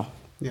conditional.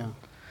 Yeah.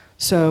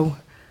 So,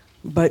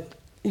 but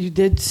you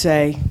did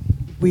say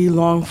we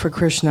long for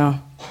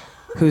Krishna,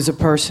 who's a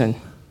person.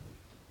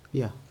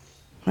 Yeah.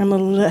 I'm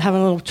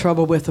having a little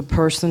trouble with a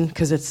person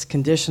because it's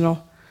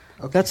conditional.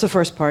 Okay. That's the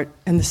first part.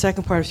 And the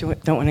second part, if you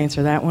don't want to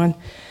answer that one,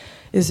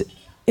 is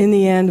in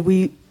the end,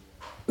 we,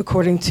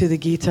 according to the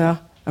Gita,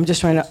 I'm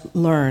just trying to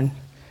learn,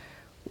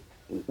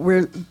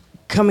 we're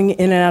coming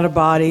in and out of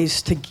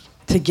bodies to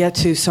get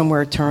to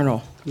somewhere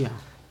eternal. Yeah.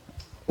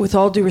 With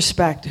all due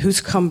respect,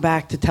 who's come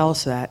back to tell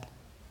us that?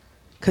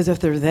 Because if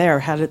they're there,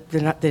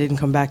 they didn't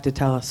come back to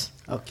tell us.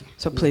 Okay.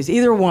 So please,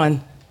 either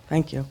one.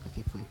 Thank you.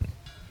 Okay, fine.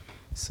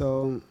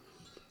 So,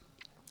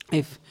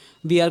 if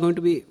we are going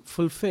to be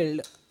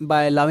fulfilled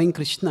by loving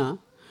Krishna,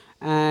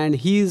 and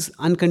he's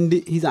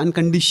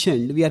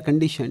unconditioned, we are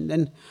conditioned,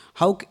 then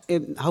how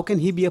can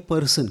he be a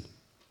person?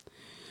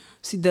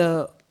 See,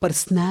 the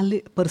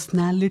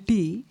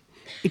personality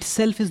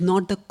itself is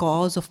not the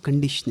cause of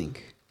conditioning.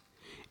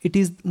 It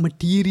is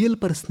material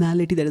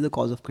personality that is the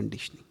cause of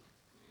conditioning.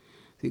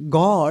 See,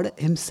 God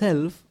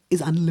himself is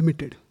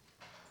unlimited.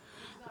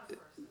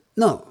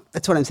 No,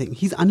 that's what I'm saying.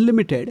 He's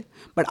unlimited,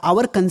 but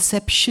our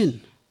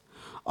conception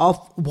of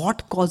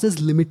what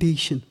causes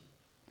limitation.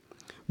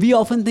 We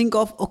often think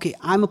of, okay,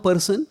 I'm a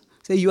person.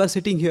 Say you are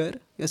sitting here,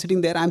 you're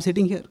sitting there, I'm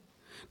sitting here.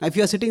 Now if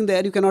you are sitting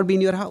there, you cannot be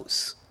in your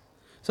house.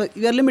 So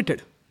you are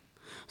limited.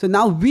 So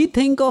now we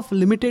think of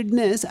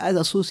limitedness as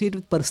associated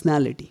with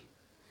personality.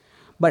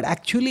 But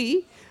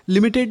actually,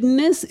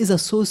 limitedness is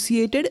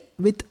associated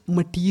with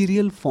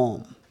material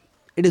form.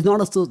 It is not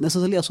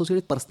necessarily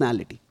associated with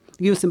personality.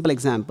 I'll give a simple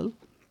example.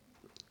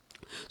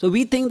 So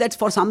we think that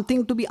for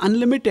something to be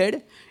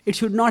unlimited, it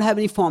should not have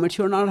any form, it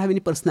should not have any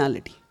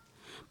personality.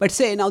 But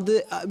say now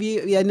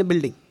we are in a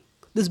building.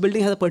 This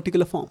building has a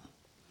particular form.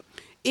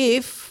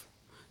 If,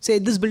 say,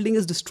 this building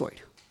is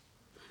destroyed,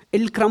 it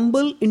will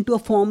crumble into a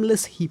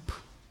formless heap.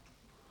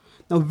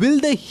 Now, will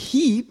the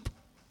heap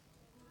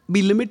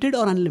be limited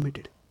or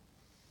unlimited?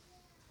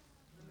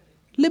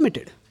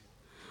 Limited.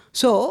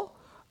 So,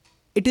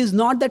 it is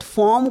not that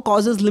form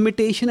causes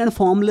limitation and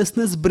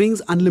formlessness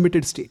brings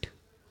unlimited state.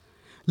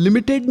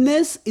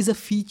 Limitedness is a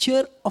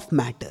feature of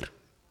matter.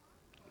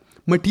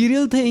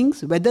 Material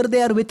things, whether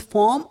they are with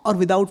form or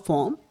without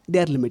form, they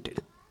are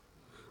limited.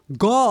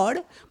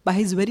 God, by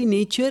his very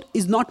nature,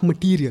 is not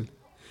material.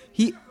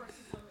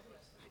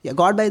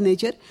 God by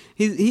nature,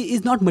 he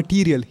is not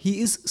material,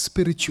 he is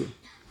spiritual.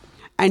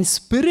 And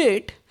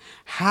spirit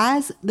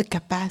has the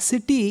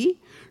capacity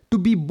to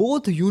be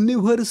both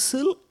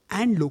universal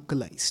and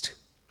localized.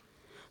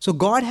 So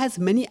God has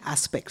many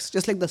aspects,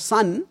 just like the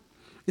sun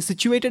is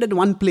situated at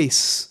one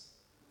place.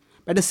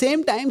 At the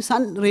same time,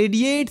 sun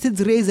radiates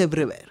its rays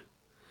everywhere.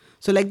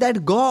 So like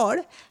that,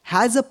 God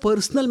has a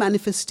personal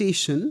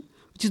manifestation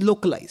which is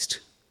localized.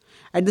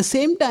 At the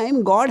same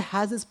time, God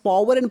has his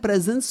power and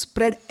presence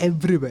spread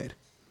everywhere.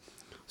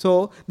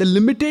 So the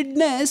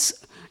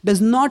limitedness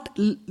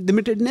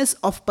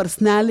of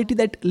personality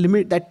that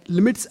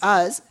limits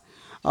us,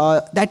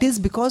 that is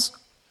because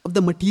of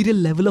the material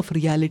level of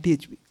reality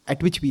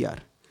at which we are.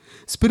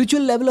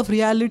 Spiritual level of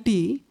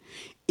reality,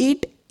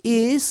 it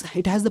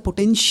has the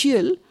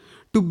potential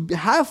to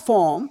have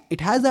form,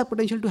 it has the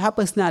potential to have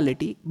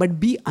personality, but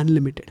be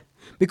unlimited.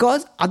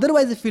 Because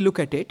otherwise, if we look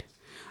at it,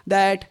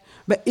 that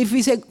if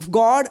we say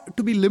God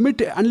to be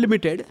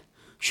unlimited,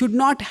 should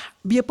not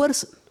be a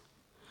person.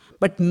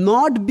 But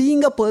not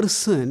being a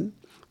person,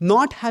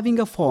 not having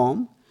a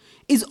form,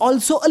 is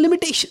also a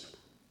limitation.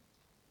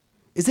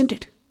 Isn't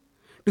it?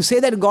 To say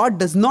that God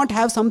does not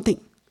have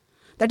something,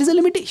 that is a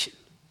limitation.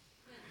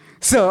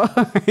 So,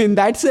 in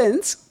that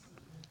sense,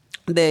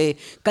 the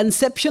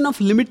conception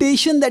of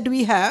limitation that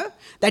we have,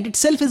 that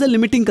itself is a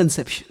limiting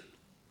conception.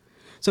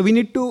 So we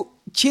need to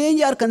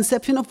change our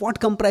conception of what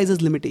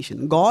comprises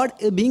limitation. God,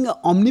 being an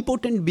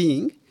omnipotent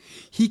being,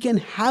 he can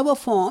have a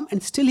form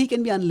and still he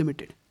can be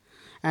unlimited.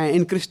 And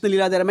in Krishna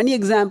Lila, there are many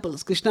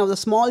examples. Krishna was a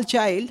small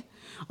child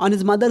on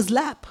his mother's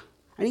lap.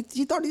 And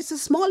he thought he's a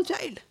small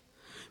child.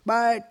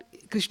 But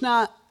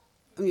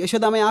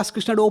Yashoda asked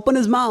Krishna to open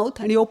his mouth,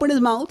 and he opened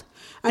his mouth,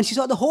 and she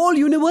saw the whole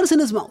universe in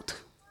his mouth.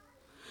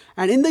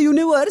 And in the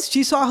universe,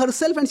 she saw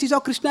herself and she saw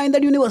Krishna in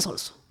that universe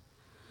also.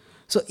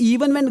 So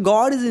even when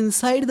God is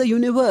inside the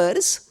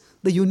universe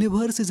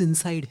is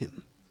inside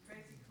him.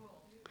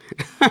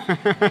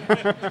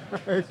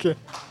 Okay.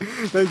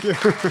 Thank you.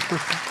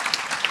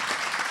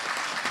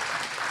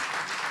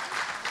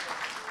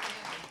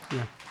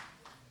 Yeah.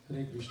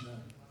 Hare Krishna.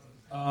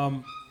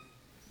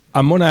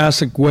 I'm going to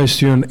ask a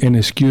question and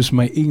excuse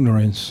my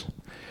ignorance.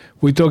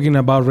 We're talking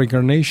about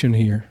reincarnation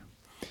here.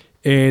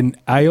 And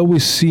I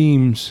always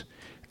seems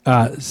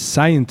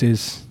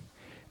scientists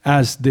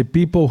as the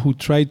people who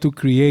try to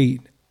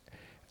create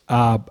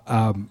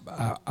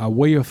a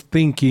way of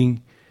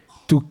thinking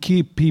to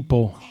keep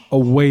people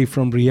away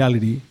from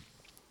reality.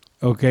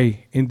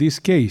 Okay, in this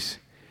case,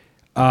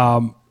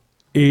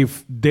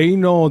 if they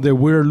know that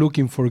we're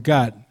looking for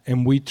God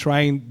and we're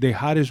trying the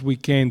hardest we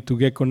can to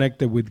get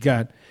connected with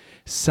God,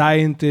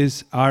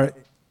 scientists are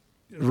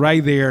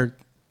right there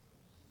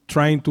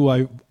trying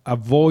to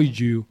avoid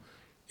you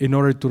in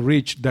order to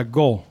reach that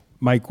goal.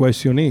 my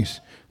question is,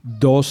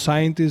 those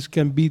scientists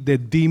can be the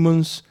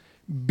demons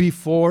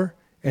before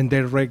and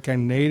they're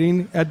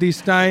reincarnating at this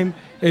time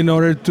in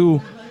order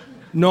to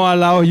not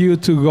allow you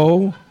to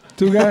go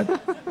to God?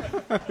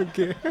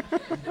 Okay.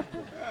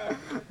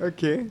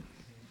 Okay.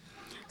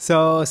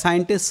 So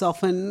scientists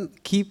often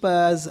keep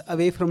us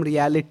away from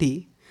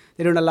reality.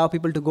 They don't allow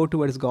people to go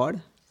towards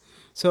God.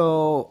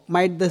 So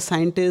might the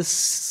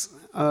scientists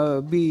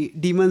be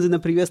demons in the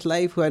previous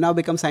life who have now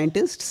become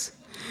scientists?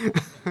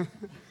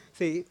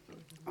 See,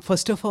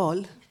 first of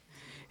all,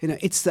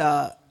 it's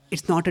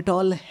not at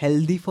all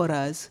healthy for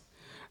us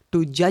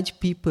to judge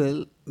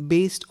people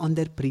based on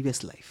their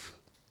previous life.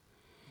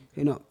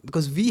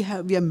 Because we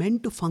are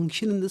meant to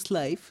function in this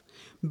life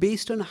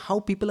based on how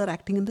people are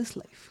acting in this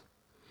life.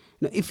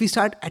 If we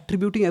start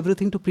attributing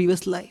everything to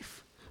previous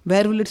life,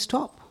 where will it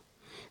stop?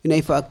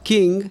 If a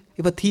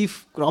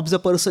thief robs a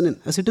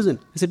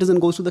citizen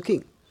goes to the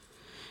king.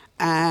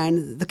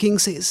 And the king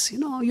says,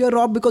 you are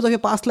robbed because of your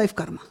past life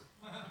karma.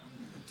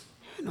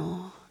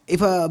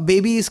 If a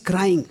baby is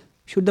crying,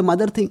 should the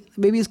mother think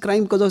the baby is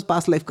crying because of his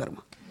past life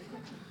karma?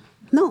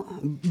 No.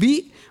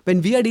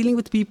 When we are dealing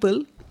with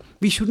people,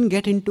 we shouldn't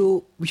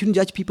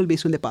judge people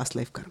based on their past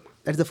life karma.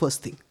 That's the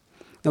first thing.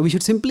 Now we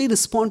should simply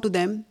respond to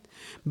them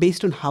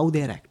based on how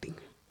they are acting.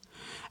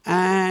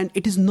 And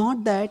it is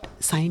not that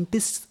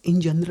scientists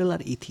in general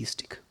are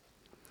atheistic.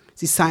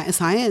 See,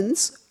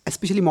 science,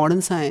 especially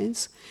modern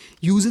science,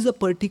 uses a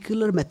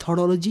particular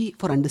methodology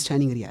for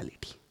understanding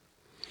reality.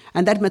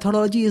 And that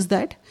methodology is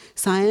that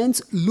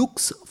science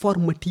looks for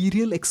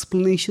material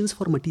explanations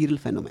for material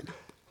phenomena.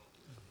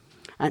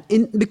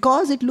 And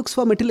because it looks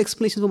for material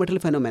explanations for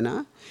material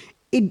phenomena,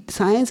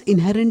 science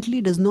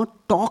inherently does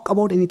not talk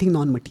about anything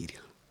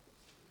non-material.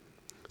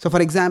 So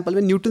for example,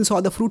 when Newton saw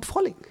the fruit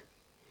falling,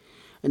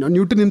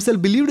 Newton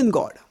himself believed in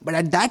God. But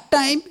at that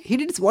time, he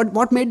did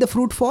what made the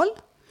fruit fall?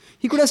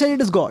 He could have said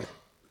it is God,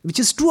 which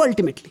is true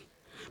ultimately.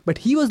 But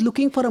he was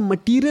looking for a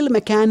material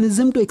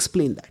mechanism to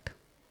explain that.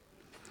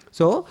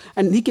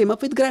 And he came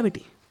up with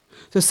gravity.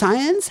 So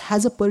science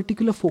has a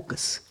particular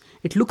focus.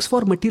 It looks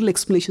for material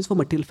explanations for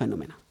material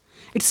phenomena.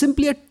 It's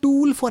simply a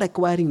tool for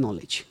acquiring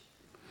knowledge.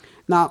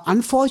 Now,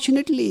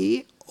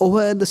 unfortunately,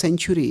 over the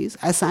centuries,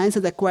 as science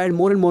has acquired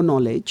more and more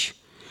knowledge,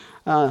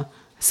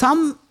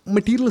 some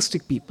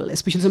materialistic people,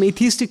 especially some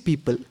atheistic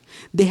people,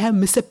 they have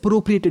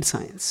misappropriated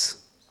science.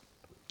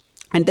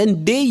 And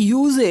then they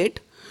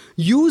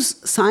use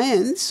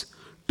science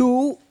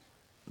to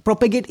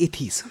propagate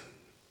atheism.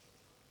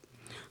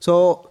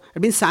 So,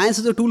 it means science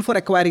is a tool for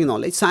acquiring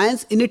knowledge.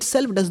 Science in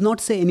itself does not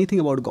say anything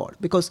about God,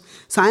 because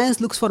science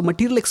looks for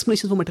material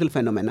explanations for material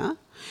phenomena,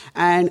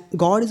 and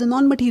God is a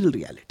non-material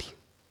reality.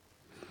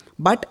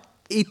 But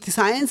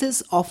science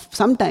is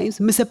sometimes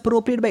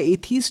misappropriated by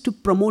atheists to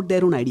promote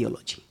their own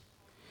ideology.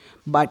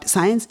 But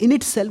science in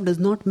itself does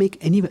not make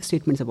any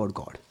statements about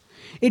God.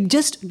 It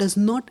just does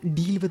not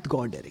deal with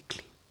God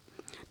directly.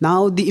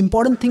 Now, the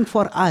important thing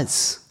for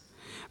us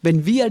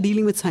when we are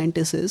dealing with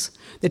scientists is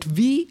that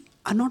we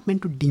are not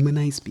meant to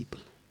demonize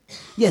people.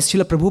 Yes,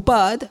 Srila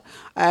Prabhupada,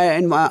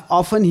 and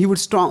often he would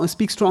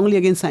speak strongly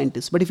against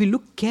scientists. But if you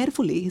look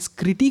carefully, his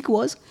critique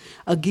was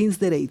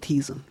against their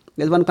atheism.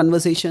 There's one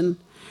conversation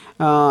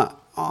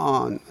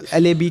on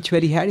LA Beach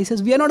where he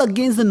says, we are not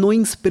against the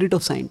knowing spirit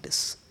of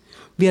scientists.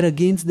 We are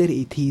against their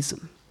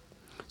atheism.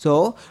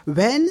 So,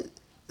 when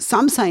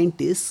some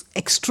scientists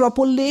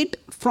extrapolate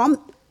from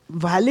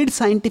valid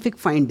scientific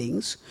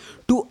findings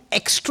to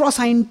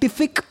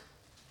extra-scientific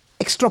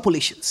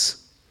extrapolations,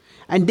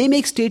 and they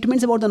make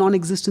statements about the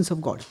non-existence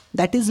of God,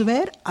 that is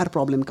where our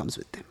problem comes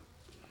with them.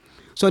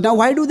 So now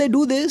why do they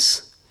do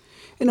this?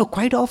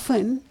 Quite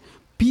often,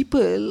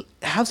 people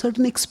have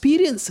certain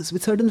experiences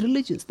with certain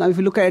religions. Now if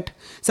you look at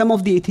some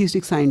of the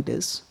atheistic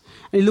scientists,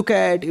 and you look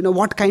at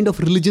what kind of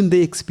religion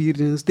they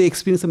experience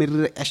some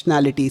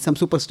irrationality, some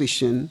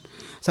superstition,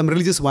 some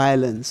religious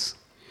violence.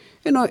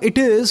 It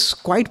is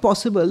quite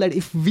possible that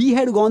if we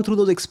had gone through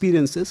those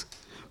experiences,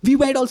 we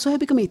might also have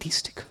become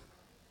atheistic.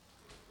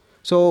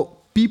 So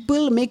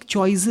people make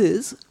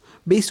choices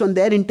based on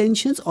their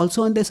intentions,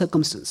 also on their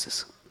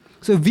circumstances.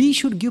 So we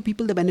should give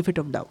people the benefit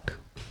of doubt.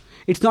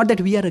 It's not that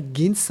we are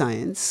against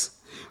science,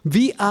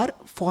 we are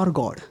for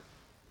God.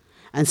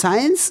 And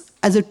science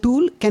as a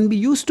tool can be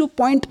used to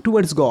point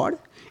towards God,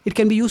 it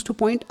can be used to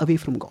point away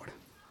from God.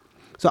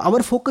 So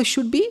our focus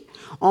should be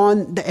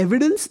on the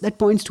evidence that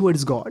points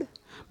towards God,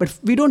 but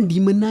we don't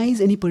demonize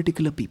any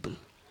particular people.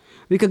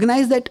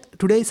 Recognize that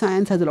today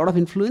science has a lot of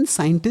influence.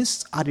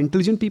 Scientists are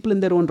intelligent people in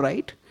their own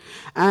right.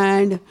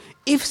 And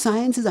if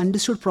science is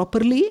understood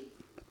properly,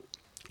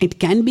 it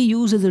can be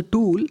used as a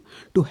tool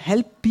to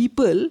help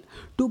people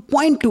to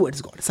point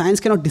towards God.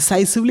 Science cannot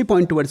decisively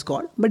point towards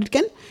God, but it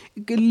can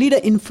lead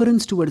an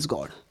inference towards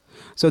God.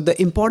 So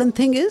the important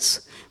thing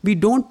is we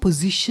don't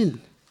position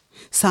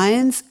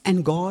science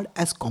and God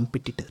as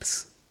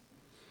competitors.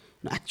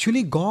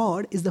 Actually,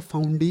 God is the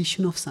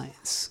foundation of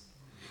science.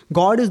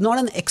 God is not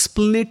an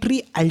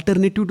explanatory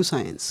alternative to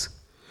science.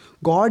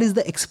 God is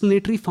the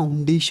explanatory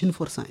foundation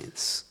for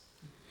science.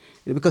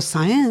 Because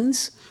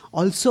science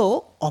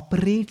also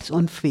operates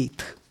on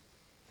faith.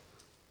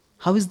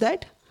 How is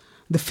that?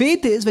 The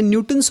faith is when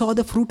Newton saw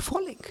the fruit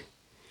falling.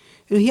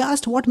 He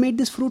asked, what made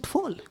this fruit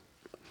fall?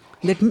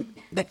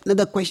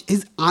 The question,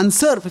 his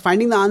answer,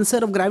 finding the answer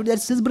of gravity,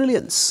 that's his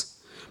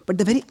brilliance. But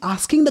the very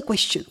asking the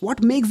question,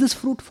 what makes this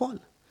fruit fall?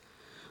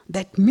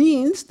 That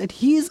means that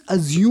he is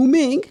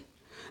assuming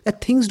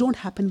that things don't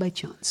happen by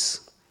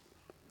chance.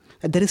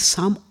 That there is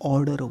some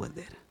order over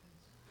there.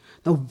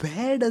 Now,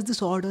 where does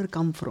this order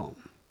come from?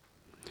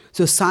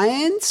 So,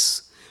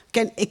 science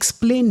can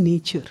explain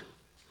nature.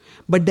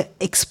 But the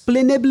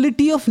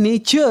explainability of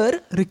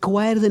nature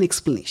requires an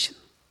explanation.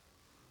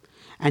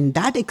 And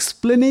that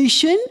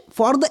explanation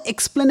for the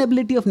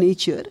explainability of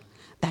nature,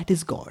 that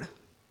is God.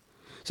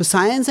 So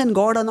science and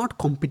God are not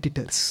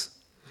competitors.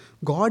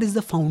 God is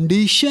the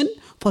foundation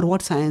for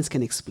what science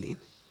can explain.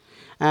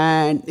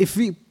 And if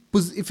we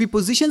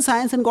position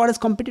science and God as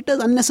competitors,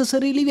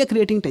 unnecessarily we are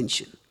creating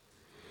tension.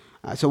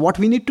 So what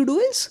we need to do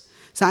is,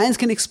 science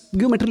can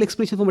give material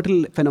explanation for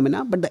material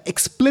phenomena, but the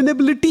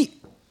explainability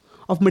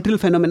of material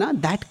phenomena,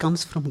 that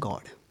comes from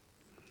God.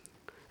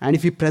 And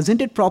if we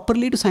present it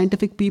properly to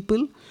scientific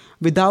people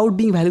without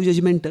being value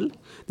judgmental,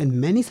 then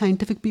many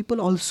scientific people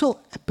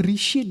also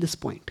appreciate this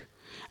point.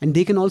 And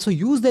they can also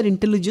use their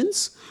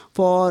intelligence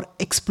for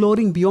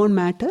exploring beyond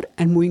matter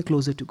and moving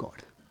closer to God.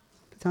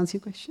 Does that answer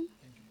your question?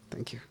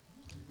 Thank you.